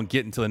if they don't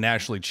get into the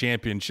National League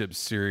Championship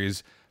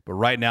Series. But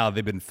right now,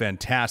 they've been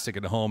fantastic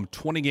at home.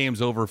 20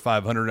 games over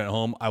 500 at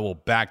home. I will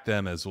back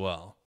them as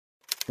well.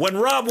 When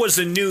Rob was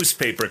a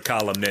newspaper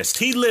columnist,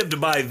 he lived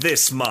by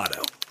this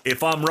motto.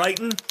 If I'm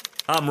writing,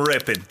 I'm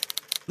ripping.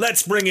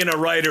 Let's bring in a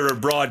writer or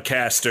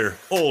broadcaster,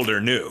 old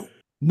or new.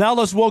 Now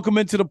let's welcome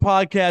into the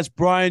podcast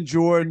Brian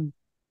Jordan,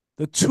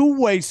 the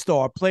two-way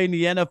star, playing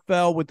the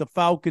NFL with the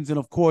Falcons and,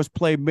 of course,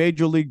 played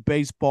Major League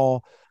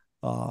Baseball.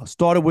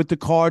 Started with the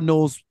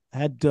Cardinals,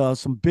 had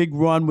some big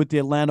run with the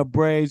Atlanta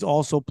Braves,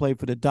 also played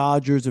for the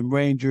Dodgers and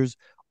Rangers,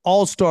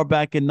 all-star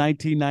back in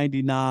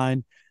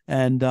 1999.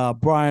 And,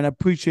 Brian, I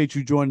appreciate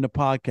you joining the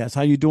podcast.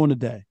 How you doing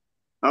today?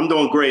 I'm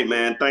doing great,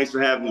 man. Thanks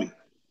for having me.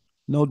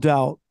 No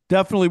doubt.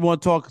 Definitely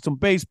want to talk some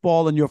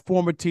baseball and your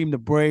former team, the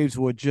Braves,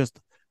 were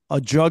just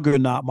a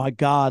juggernaut. My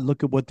God,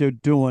 look at what they're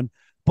doing.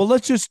 But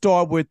let's just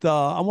start with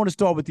I want to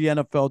start with the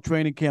NFL.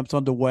 Training camp's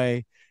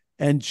underway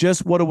and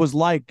just what it was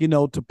like,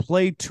 to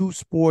play two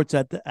sports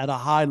at a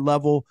high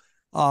level.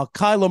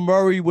 Kyler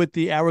Murray with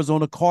the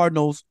Arizona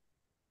Cardinals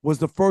was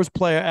the first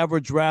player ever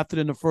drafted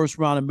in the first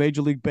round in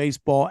Major League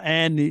Baseball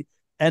and the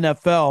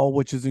NFL,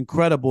 which is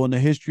incredible in the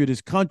history of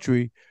this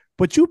country.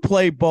 But you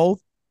play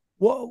both.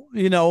 Well,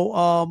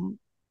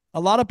 a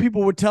lot of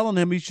people were telling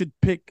him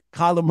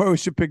Kyler Murray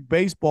should pick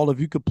baseball if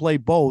you could play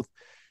both.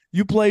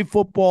 You played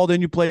football,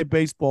 then you played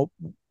baseball.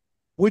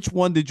 Which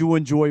one did you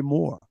enjoy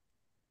more?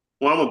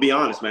 Well, I'm going to be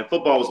honest, man.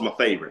 Football was my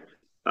favorite.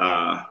 But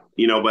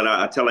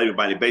I tell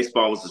everybody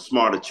baseball was the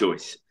smarter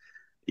choice.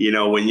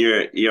 When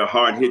you're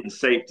hard-hitting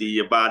safety,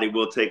 your body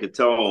will take a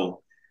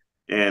toll.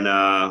 And,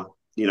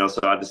 so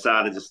I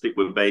decided to stick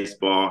with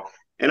baseball.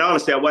 And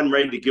honestly, I wasn't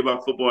ready to give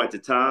up football at the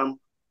time.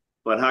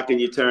 But how can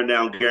you turn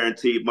down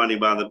guaranteed money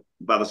by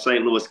the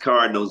St. Louis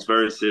Cardinals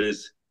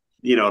versus,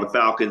 the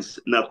Falcons?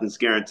 Nothing's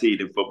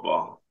guaranteed in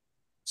football.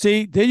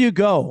 See, there you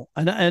go.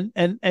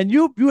 And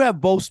you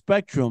have both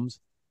spectrums.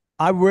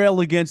 I rail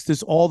against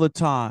this all the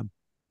time.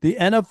 The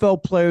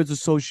NFL Players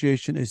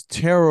Association is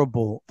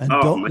terrible, and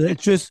Oh man,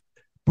 it's just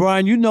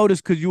Brian. You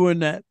notice because you were in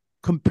that.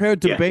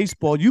 Compared to yeah,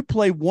 baseball, you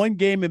play one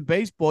game in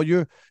baseball,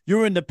 you're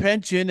in the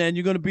pension, and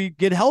you're going to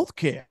get health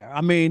care.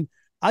 I mean,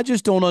 I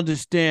just don't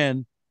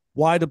understand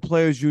why the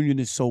players' union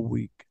is so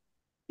weak.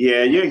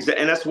 yeah,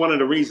 and that's one of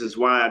the reasons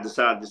why I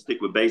decided to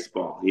stick with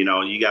baseball. You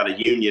know, you got a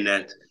union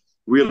that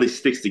really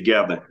sticks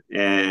together,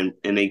 and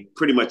they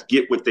pretty much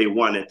get what they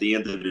want at the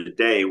end of the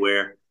day.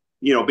 Where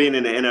being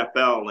in the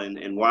NFL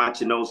and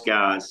watching those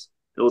guys,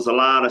 there was a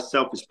lot of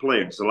selfish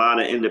players, a lot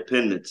of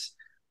independents,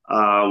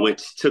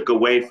 which took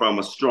away from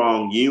a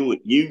strong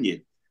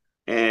union.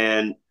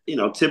 And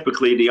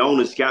typically the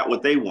owners got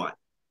what they want.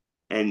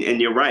 And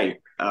you're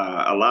right.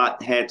 A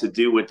lot had to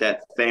do with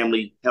that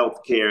family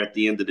health care at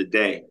the end of the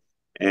day.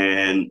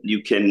 And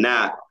you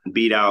cannot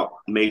beat out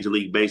Major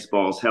League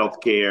Baseball's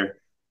health care,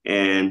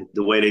 and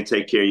the way they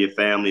take care of your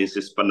family is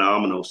just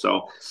phenomenal.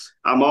 So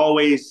I'm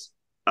always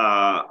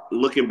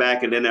looking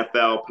back at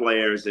NFL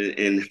players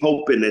and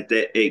hoping that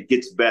it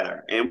gets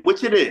better, and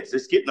which it is.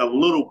 It's getting a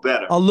little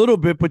better. A little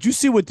bit, but you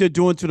see what they're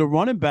doing to the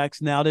running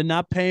backs now. They're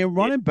not paying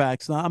running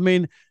backs now. I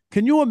mean,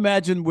 can you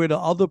imagine where the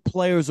other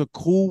players are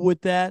cool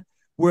with that?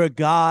 Where a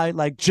guy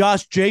like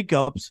Josh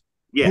Jacobs,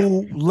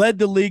 who led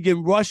the league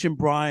in rushing,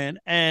 Brian,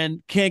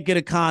 and can't get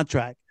a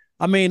contract.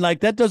 I mean, like,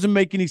 that doesn't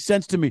make any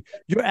sense to me.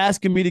 You're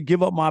asking me to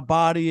give up my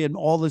body and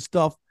all this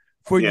stuff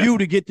for you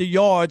to get the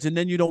yards, and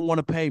then you don't want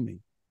to pay me.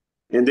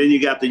 And then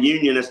you got the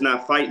union that's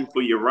not fighting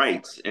for your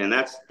rights, and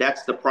that's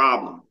the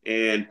problem.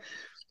 And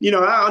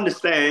I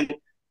understand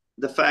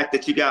the fact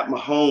that you got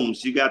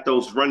Mahomes, you got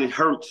those running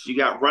Hurts, you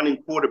got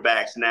running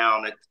quarterbacks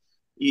now that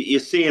you're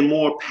seeing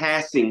more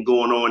passing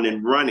going on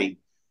than running,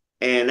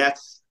 and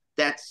that's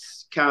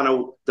kind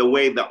of the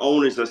way the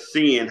owners are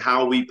seeing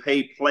how we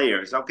pay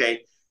players.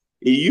 Okay,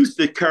 you used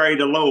to carry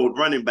the load,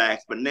 running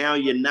backs, but now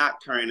you're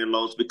not carrying the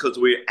loads because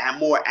we're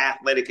more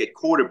athletic at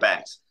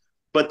quarterbacks.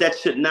 But that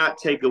should not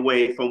take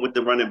away from what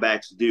the running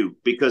backs do,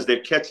 because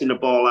they're catching the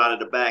ball out of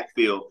the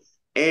backfield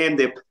and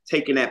they're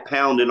taking that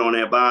pounding on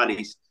their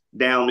bodies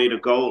down near the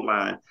goal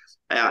line.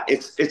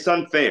 It's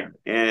unfair,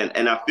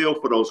 and I feel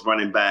for those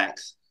running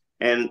backs.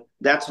 And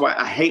that's why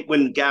I hate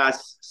when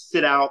guys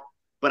sit out,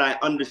 but I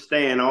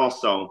understand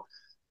also.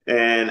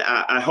 And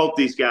I hope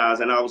these guys,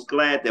 and I was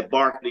glad that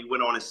Barkley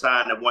went on and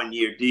signed a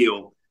 1-year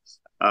deal.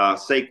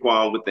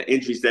 Saquon, with the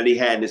injuries that he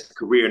had in his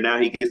career, now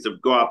he gets to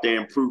go out there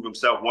and prove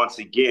himself once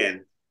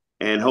again.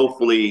 And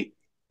hopefully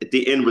at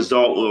the end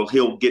result,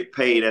 he'll get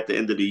paid at the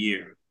end of the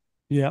year.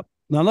 Yep.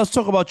 Now let's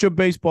talk about your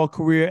baseball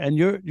career and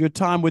your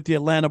time with the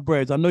Atlanta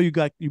Braves. I know you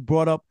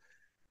brought up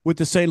with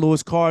the St.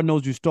 Louis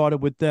Cardinals. You started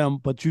with them,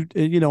 but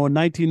in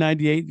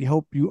 1998, you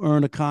hope you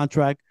earned a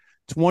contract,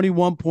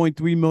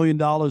 $21.3 million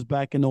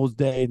back in those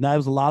days. Now, that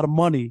was a lot of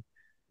money.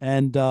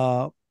 And,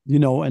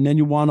 and then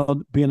you wound up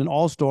being an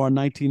all-star in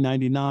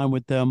 1999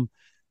 with them,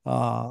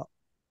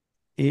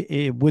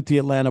 with the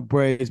Atlanta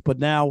Braves. But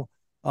now,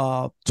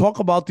 talk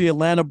about the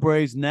Atlanta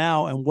Braves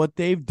now and what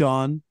they've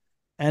done.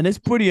 And it's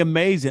pretty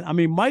amazing. I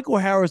mean, Michael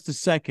Harris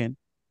II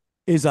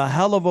is a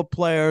hell of a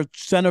player,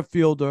 center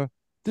fielder.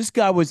 This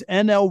guy was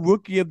NL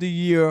Rookie of the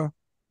Year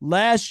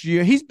last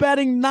year. He's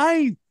batting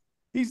ninth.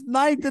 He's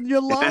ninth in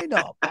your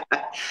lineup.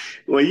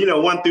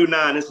 Well, 1 through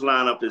 9, this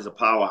lineup is a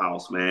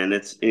powerhouse, man.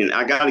 And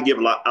I got to give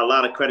a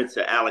lot of credit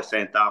to Alex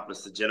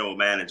Anthopoulos, the general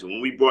manager.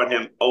 When we brought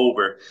him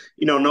over,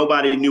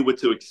 nobody knew what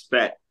to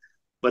expect.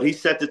 But he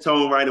set the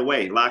tone right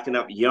away, locking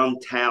up young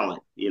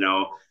talent.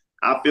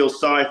 I feel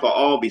sorry for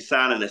Albie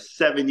signing a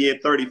 7-year,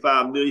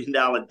 $35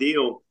 million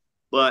deal,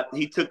 but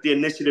he took the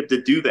initiative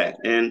to do that.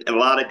 And a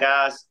lot of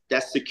guys,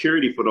 that's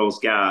security for those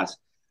guys.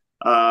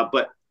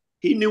 But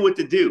he knew what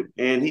to do,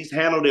 and he's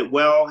handled it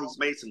well. He's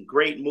made some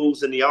great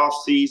moves in the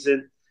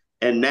offseason,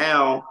 and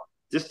now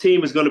this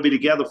team is going to be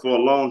together for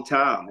a long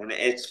time, and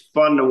it's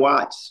fun to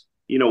watch.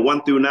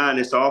 1 through 9,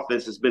 this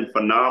offense has been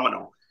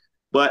phenomenal.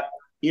 But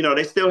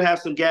they still have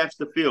some gaps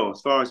to fill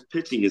as far as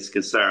pitching is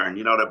concerned.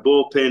 The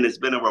bullpen has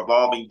been a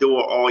revolving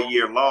door all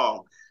year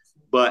long.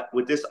 But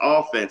with this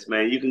offense,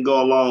 man, you can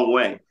go a long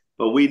way.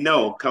 But we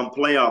know come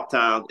playoff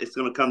time, it's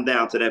going to come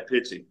down to that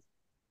pitching.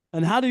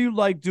 And how do you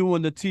like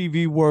doing the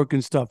TV work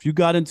and stuff? You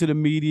got into the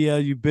media.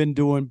 You've been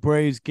doing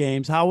Braves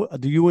games. How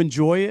do you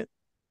enjoy it?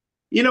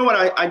 You know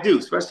what I do,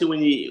 especially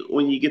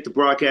when you get to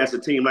broadcast a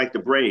team like the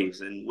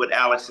Braves and what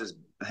Alex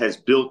has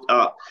built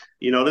up.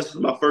 This is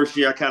my first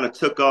year. I kind of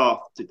took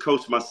off to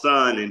coach my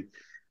son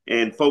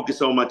and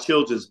focus on my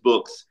children's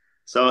books.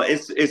 So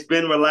it's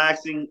been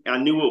relaxing. I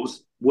knew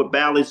what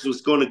Ballard's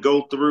was going to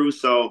go through,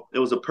 so it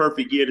was a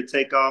perfect year to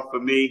take off for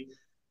me.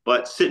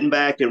 But sitting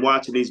back and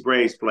watching these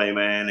Braves play,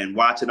 man, and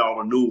watching all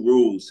the new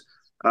rules,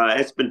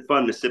 it's been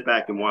fun to sit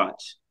back and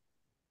watch.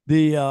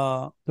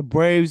 The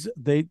Braves,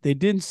 they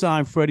didn't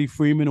sign Freddie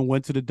Freeman and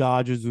went to the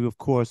Dodgers, who, of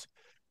course,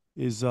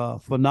 is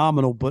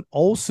phenomenal. But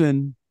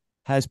Olsen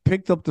has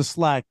picked up the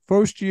slack.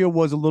 First year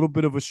was a little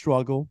bit of a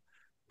struggle,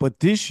 But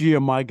this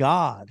year, my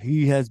God,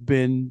 he has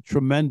been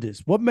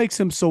tremendous. What makes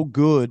him so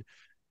good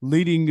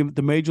leading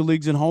the major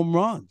leagues in home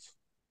runs?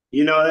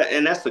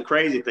 And that's the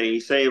crazy thing.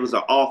 You say it was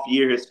an off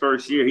year, his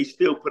first year. He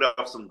still put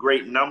up some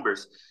great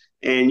numbers.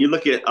 And you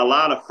look at a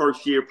lot of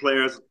first-year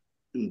players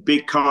in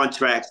big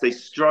contracts, they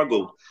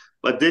struggled.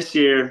 But this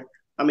year,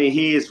 I mean,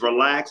 he is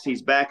relaxed.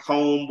 He's back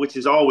home, which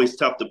is always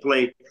tough to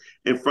play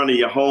in front of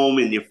your home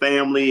and your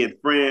family and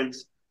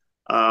friends.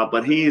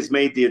 But he has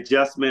made the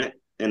adjustment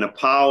and the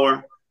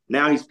power.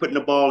 Now he's putting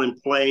the ball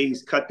in play.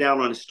 He's cut down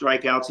on his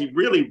strikeouts. He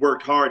really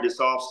worked hard this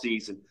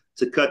offseason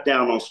to cut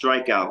down on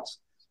strikeouts.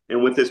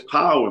 And with his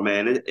power,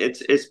 man,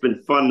 it's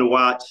been fun to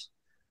watch.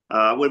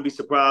 I wouldn't be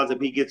surprised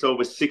if he gets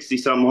over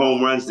 60-something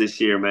home runs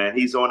this year, man.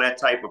 He's on that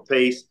type of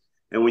pace.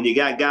 And when you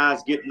got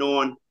guys getting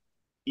on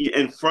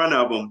in front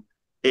of him,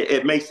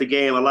 it makes the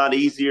game a lot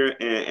easier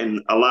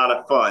and a lot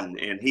of fun.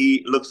 And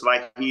he looks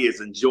like he is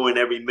enjoying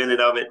every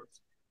minute of it.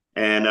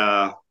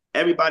 And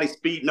everybody's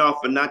feeding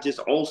off of not just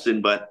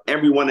Olsen, but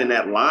everyone in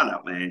that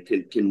lineup, man,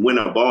 can win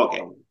a ball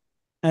game.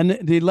 And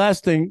the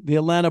last thing, the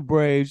Atlanta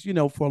Braves,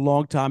 for a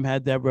long time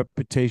had that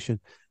reputation.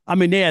 I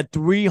mean, they had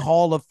 3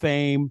 Hall of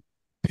Fame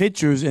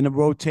pitchers in a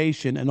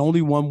rotation and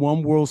only won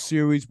 1 World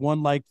Series,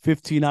 won like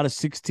 15 out of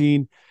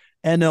 16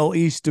 NL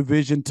East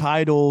division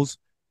titles,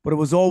 but it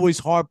was always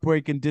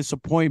heartbreak and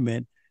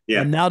disappointment.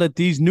 Yeah. And now that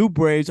these new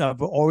Braves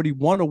have already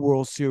won a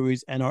World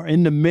Series and are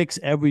in the mix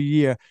every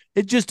year,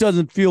 it just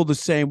doesn't feel the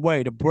same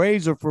way. The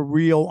Braves are for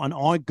real and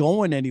aren't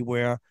going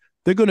anywhere.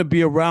 They're going to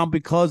be around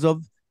because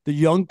of the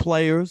young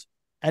players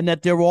and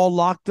that they're all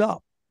locked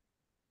up.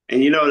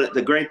 And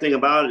the great thing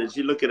about it is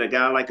you look at a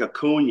guy like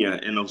Acuna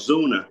and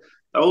Ozuna.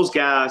 Those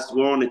guys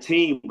were on the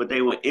team, but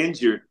they were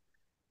injured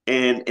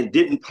and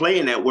didn't play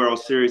in that World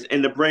Series,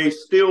 and the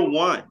Braves still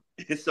won.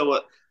 And so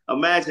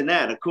imagine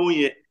that.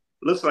 Acuna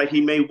looks like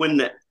he may win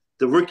the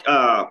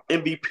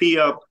MVP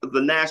of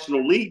the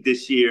National League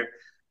this year,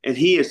 and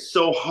he is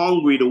so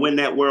hungry to win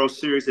that World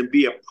Series and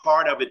be a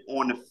part of it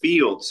on the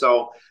field.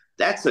 So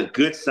that's a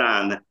good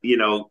sign,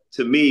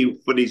 to me,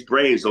 for these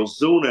Braves.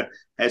 Ozuna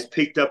has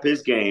picked up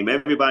his game.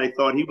 Everybody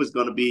thought he was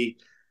going to be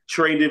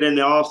traded in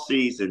the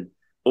offseason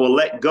or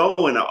let go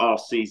in the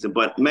offseason.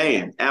 But,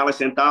 man, Alex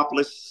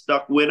Anthopoulos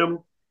stuck with him.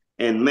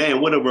 And, man,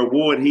 what a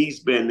reward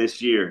he's been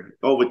this year.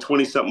 Over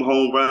 20-something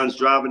home runs,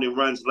 driving in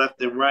runs left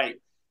and right,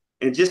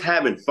 and just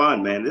having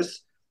fun, man.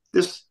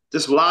 This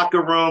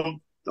locker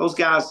room, those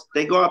guys,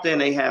 they go out there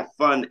and they have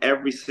fun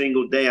every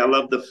single day. I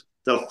love the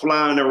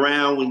flying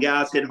around when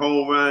guys hit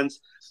home runs.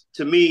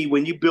 To me,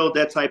 when you build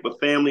that type of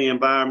family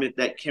environment,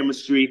 that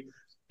chemistry,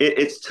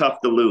 it's tough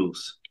to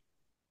lose.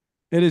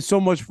 It is so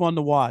much fun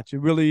to watch. It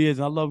really is.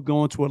 I love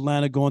going to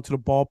Atlanta, going to the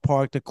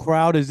ballpark. The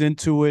crowd is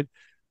into it.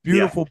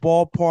 Beautiful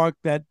ballpark,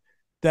 that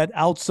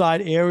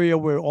outside area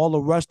where all the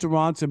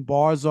restaurants and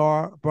bars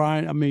are,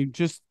 Brian. I mean,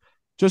 just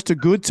a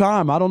good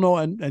time. I don't know.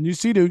 And you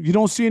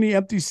don't see any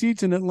empty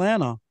seats in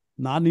Atlanta.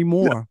 Not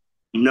anymore.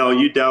 No,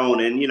 you don't.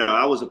 And,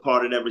 I was a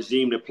part of that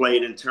regime that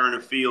played in Turner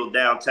Field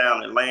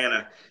downtown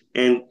Atlanta.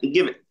 And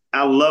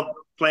I love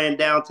playing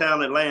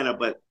downtown Atlanta,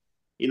 but,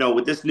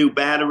 with this new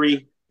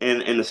battery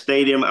and the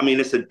stadium, I mean,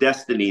 it's a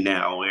destiny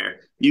now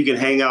where you can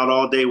hang out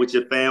all day with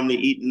your family,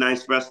 eat in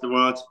nice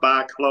restaurants,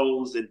 buy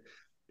clothes,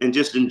 and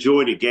just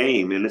enjoy the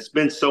game. And it's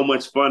been so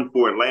much fun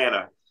for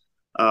Atlanta.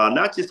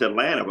 Not just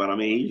Atlanta, but, I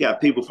mean, you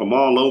got people from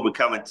all over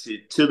coming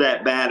to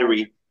that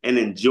battery and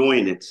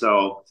enjoying it.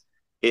 So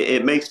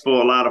it makes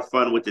for a lot of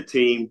fun with the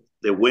team.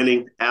 They're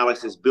winning.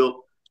 Alex has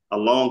built a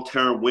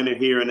long-term winner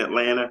here in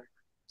Atlanta.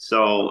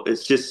 So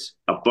it's just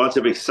a bunch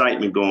of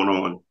excitement going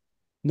on.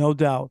 No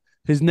doubt.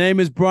 His name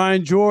is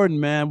Brian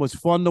Jordan, man. Was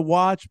fun to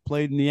watch.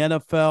 Played in the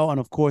NFL and,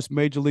 of course,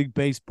 Major League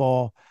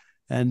Baseball.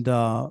 And,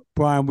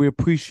 Brian, we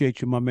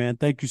appreciate you, my man.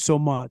 Thank you so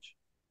much.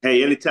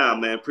 Hey, anytime,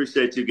 man.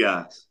 Appreciate you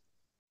guys.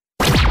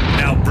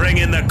 Now bring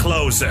in the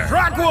closer.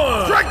 Strike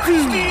 1. Strike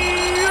 2.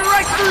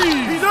 Strike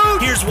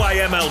 3. Here's why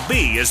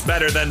MLB is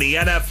better than the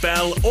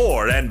NFL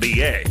or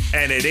NBA.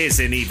 And it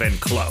isn't even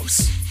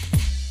close.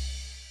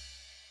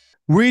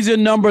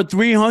 Reason number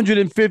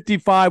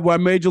 355 why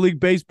Major League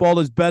Baseball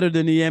is better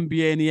than the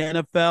NBA and the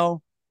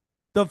NFL.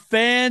 The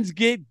fans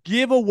get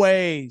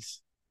giveaways.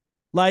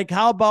 Like,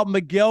 how about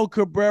Miguel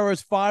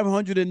Cabrera's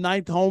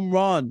 509th home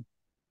run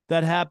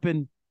that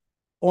happened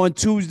on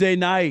Tuesday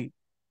night?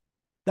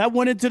 That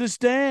went into the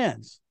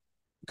stands.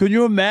 Can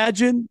you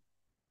imagine?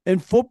 In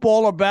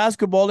football or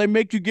basketball, they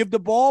make you give the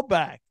ball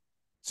back.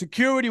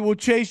 Security will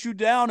chase you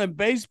down. In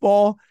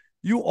baseball,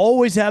 you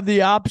always have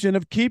the option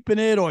of keeping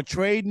it or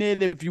trading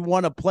it if you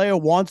want a player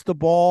wants the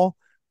ball.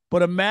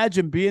 But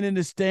imagine being in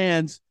the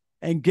stands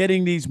and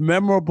getting these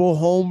memorable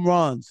home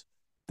runs.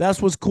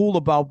 That's what's cool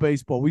about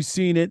baseball. We've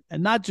seen it,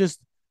 and not just,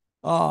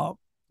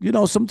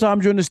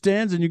 sometimes you're in the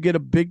stands and you get a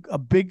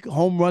big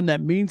home run that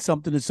means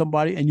something to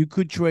somebody, and you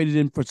could trade it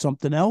in for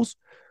something else.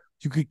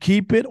 You could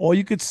keep it or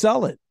you could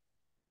sell it.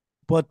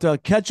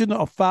 But catching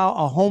a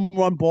home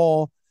run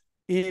ball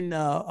in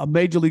a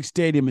major league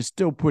stadium is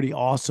still pretty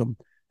awesome.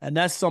 And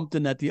that's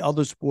something that the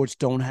other sports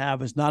don't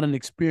have. It's not an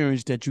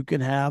experience that you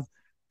can have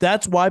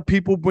That's why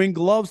people bring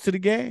gloves to the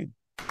game.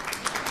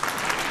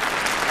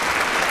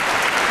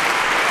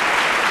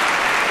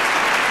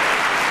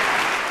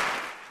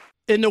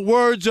 In the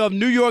words of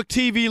New York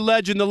TV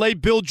legend, the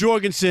late Bill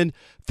Jorgensen,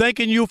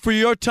 thanking you for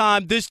your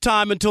time this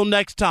time until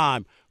next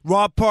time.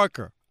 Rob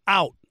Parker,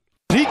 out.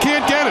 He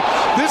can't get it.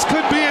 This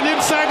could be an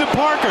inside to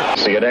Parker.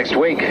 See you next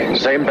week.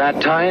 Same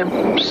bat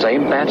time,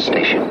 same bat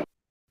station.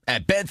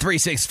 At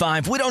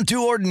Bet365, we don't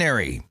do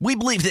ordinary. We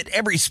believe that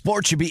every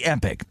sport should be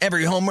epic.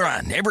 Every home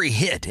run, every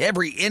hit,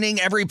 every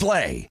inning, every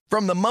play.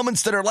 From the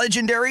moments that are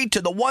legendary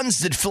to the ones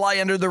that fly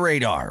under the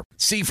radar.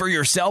 See for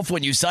yourself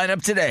when you sign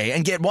up today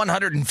and get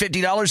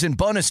 $150 in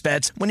bonus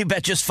bets when you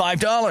bet just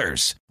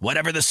 $5.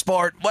 Whatever the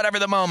sport, whatever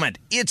the moment,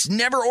 it's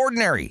never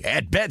ordinary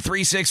at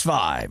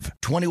Bet365.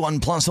 21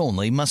 plus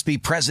only. Must be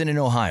present in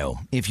Ohio.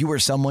 If you or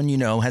someone you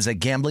know has a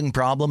gambling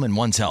problem and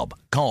wants help,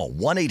 call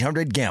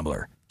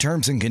 1-800-GAMBLER.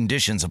 Terms and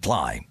conditions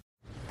apply.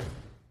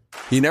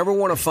 You never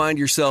want to find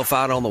yourself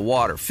out on the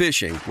water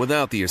fishing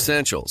without the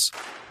essentials.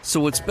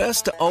 So it's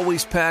best to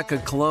always pack a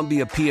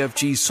Columbia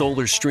PFG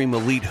Solar Stream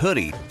Elite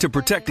hoodie to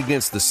protect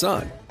against the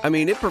sun. I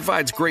mean, it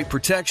provides great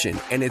protection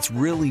and it's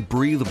really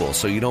breathable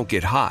so you don't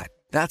get hot.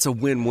 That's a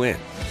win-win.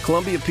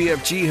 Columbia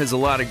PFG has a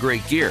lot of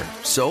great gear.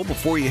 So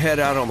before you head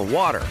out on the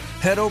water,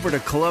 head over to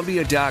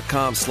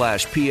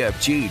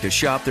Columbia.com/PFG to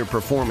shop their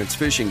performance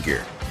fishing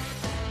gear.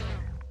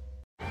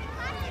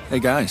 Hey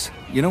guys,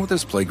 you know what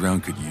this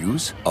playground could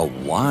use? A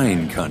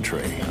wine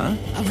country, huh?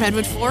 A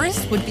redwood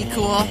forest would be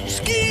cool.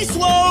 Ski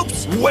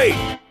slopes!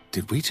 Wait!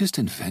 Did we just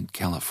invent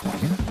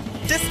California?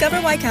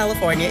 Discover why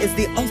California is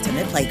the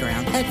ultimate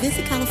playground at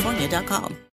visitcalifornia.com.